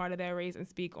be a part of that race and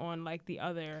speak on, like, the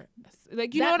other.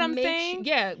 Like, you know what I'm saying?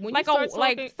 Yeah. When like, you start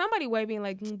like, somebody way being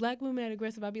like, black women are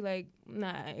aggressive, I'd be like,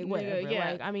 nah, whatever.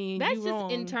 Yeah. Like, I mean, that's you just wrong.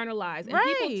 internalized. And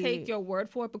right. people take your word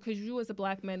for it because you, as a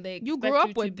black man, you grew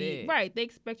up with it. Right. They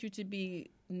expect you to be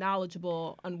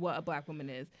knowledgeable on what a black woman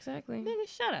is. Exactly. Nigga,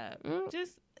 shut up.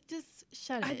 Just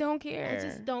shut it. I don't care. I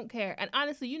just don't care. And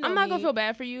honestly, you know, I'm not gonna feel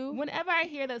bad for you. Whenever I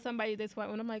hear that somebody this white,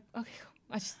 when I'm like, okay,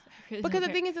 I really because the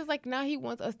thing is, like, now he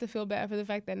wants us to feel bad for the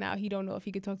fact that now he don't know if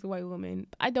he could talk to white women.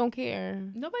 I don't care.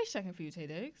 Nobody's checking for you, Taye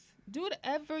Diggs. Do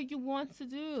whatever you want to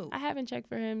do. I haven't checked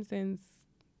for him since.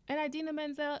 And Idina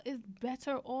Menzel is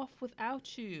better off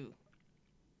without you.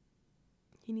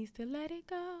 He needs to let it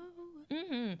go.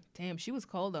 Mm-hmm. Damn, she was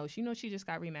cold though. She just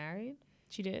got remarried.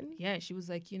 She did? Yeah, she was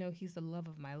like, he's the love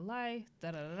of my life.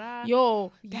 Da da da da.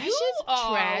 Yo, that shit's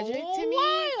tragic to me.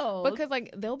 Wild. Because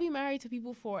like they'll be married to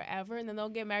people forever, and then they'll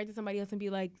get married to somebody else and be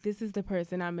like, "This is the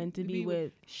person I'm meant to be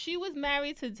with." She was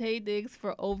married to Taye Diggs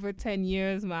for over 10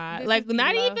 years, man. This like is the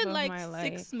not love even of like my 6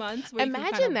 life. months.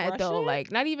 Imagine that though.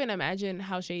 Like not even imagine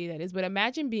how shady that is, but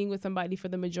imagine being with somebody for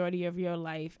the majority of your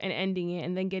life and ending it,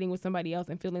 and then getting with somebody else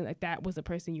and feeling like that was the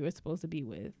person you were supposed to be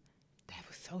with. That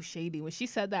was so shady. When she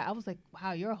said that, I was like,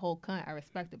 wow, you're a whole cunt. I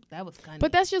respect it, but that was cunty.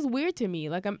 But that's just weird to me.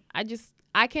 Like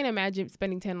I can't imagine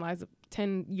spending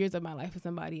 10 years of my life with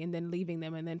somebody and then leaving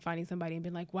them and then finding somebody and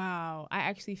being like, wow, I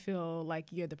actually feel like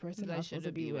you're the person I'm supposed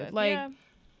to be with. Like, yeah.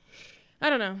 I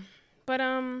don't know. But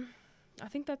I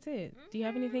think that's it. Do you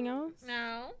have anything else?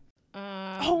 No.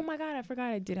 Oh my God, I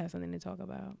forgot I did have something to talk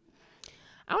about.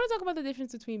 I want to talk about the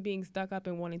difference between being stuck up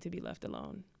and wanting to be left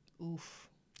alone. Oof.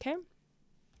 Okay?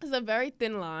 It's a very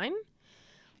thin line.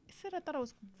 I thought it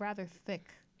was rather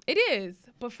thick. It is,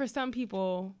 but for some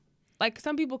people, like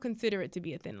some people consider it to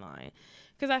be a thin line.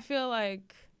 Because I feel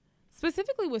like,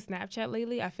 specifically with Snapchat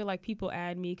lately, I feel like people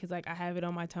add me because like I have it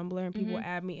on my Tumblr and people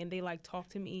add me and they like talk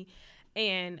to me.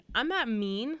 And I'm not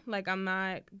mean, like I'm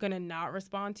not gonna not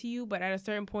respond to you, but at a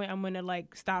certain point I'm gonna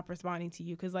like stop responding to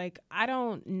you because like I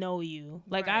don't know you.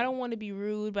 Like I don't want to be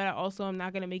rude, but I also am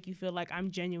not gonna make you feel like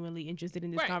I'm genuinely interested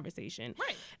in this conversation.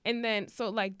 Right. And then so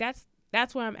like that's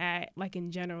where I'm at, like in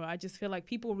general. I just feel like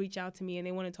people reach out to me and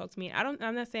they want to talk to me. I'm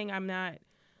not saying I'm not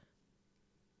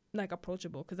like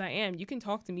approachable because I am. You can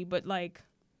talk to me, but like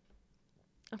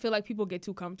I feel like people get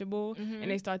too comfortable and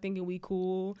they start thinking we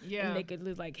cool. Yeah. And they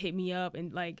could like hit me up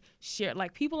and like share.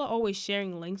 Like people are always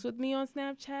sharing links with me on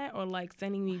Snapchat or like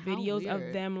sending me videos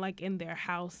of them like in their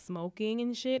house smoking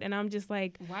and shit. And I'm just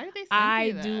like, why do they send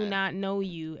you that? Do not know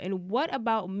you. And what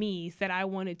about me said I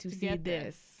wanted to see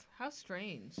this? How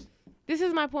strange. This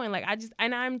is my point. Like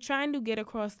I'm trying to get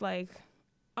across like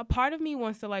a part of me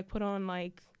wants to like put on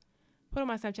my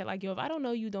Snapchat like, yo, if I don't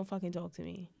know you, don't fucking talk to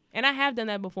me. And I have done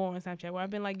that before on Snapchat where I've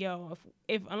been like, yo,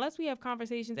 if unless we have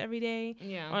conversations every day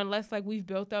or unless like we've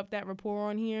built up that rapport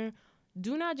on here,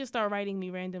 do not just start writing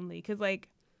me randomly. Because like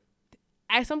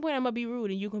at some point I'm going to be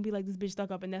rude and you're going to be like, this bitch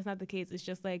stuck up. And that's not the case. It's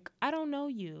just like, I don't know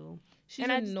you.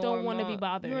 And I just don't want to be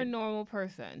bothered. You're a normal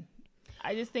person.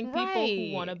 I just think people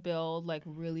who want to build like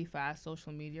really fast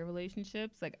social media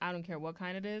relationships, like I don't care what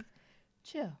kind it is,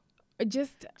 chill.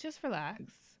 Just relax.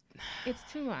 It's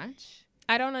too much.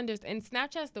 I don't understand. And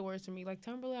Snapchat's the worst for me. Like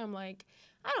Tumblr, I'm like,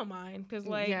 I don't mind because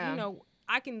like you know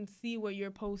I can see what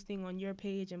you're posting on your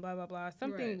page and blah blah blah.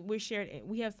 Something we're shared.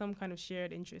 We have some kind of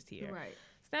shared interest here. Right.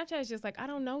 Snapchat is just like I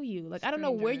don't know you. Like strangers. I don't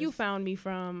know where you found me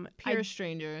from. Pure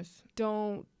strangers.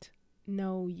 Don't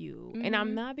know you. And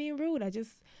I'm not being rude. I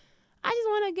just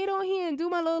want to get on here and do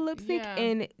my little lip sync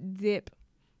and dip.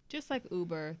 Just like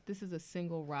Uber, this is a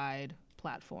single ride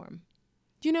platform.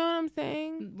 Do you know what I'm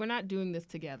saying? We're not doing this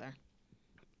together.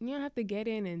 You don't have to get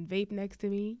in and vape next to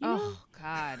me.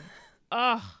 God.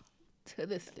 Oh, to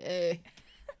this day.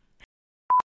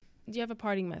 Do you have a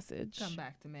parting message? Come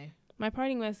back to me. My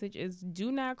parting message is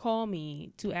do not call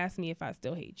me to ask me if I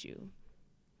still hate you.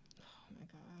 Oh, my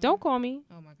God. Don't call me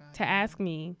to ask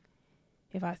me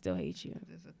if I still hate you.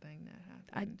 There's a thing that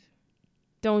happened.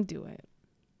 Don't do it.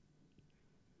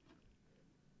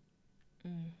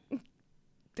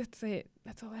 That's it.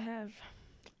 That's all I have.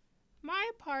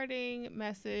 My parting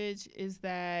message is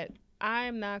that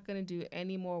I'm not going to do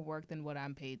any more work than what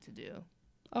I'm paid to do.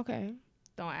 Okay.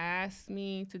 Don't ask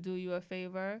me to do you a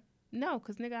favor. No,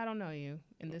 because, nigga, I don't know you.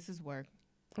 And this is work.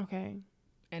 Okay.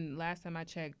 And last time I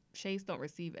checked, Chase don't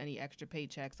receive any extra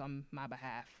paychecks on my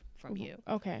behalf from you.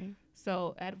 Okay.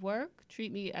 So at work,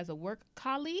 treat me as a work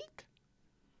colleague.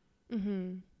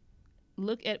 Mm-hmm.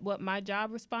 Look at what my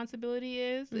job responsibility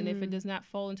is, and if it does not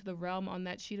fall into the realm on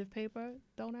that sheet of paper,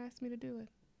 don't ask me to do it.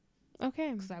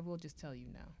 Okay. Because I will just tell you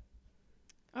no.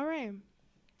 All right.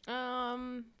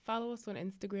 Follow us on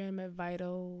Instagram at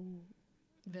Vital.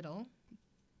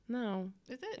 No.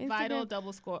 Is it Instagram? Vital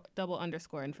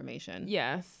 __ information?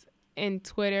 Yes. And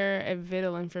Twitter at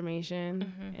Vital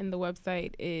information. And the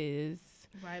website is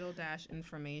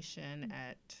vital-information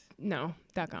at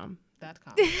 .com.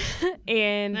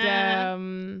 And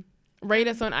rate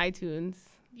us on iTunes.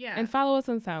 Yeah. And follow us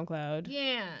on SoundCloud.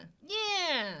 Yeah.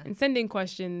 And send in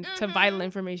questions to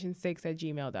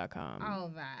vitalinformation6@gmail.com. All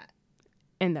of that.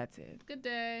 And that's it. Good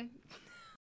day.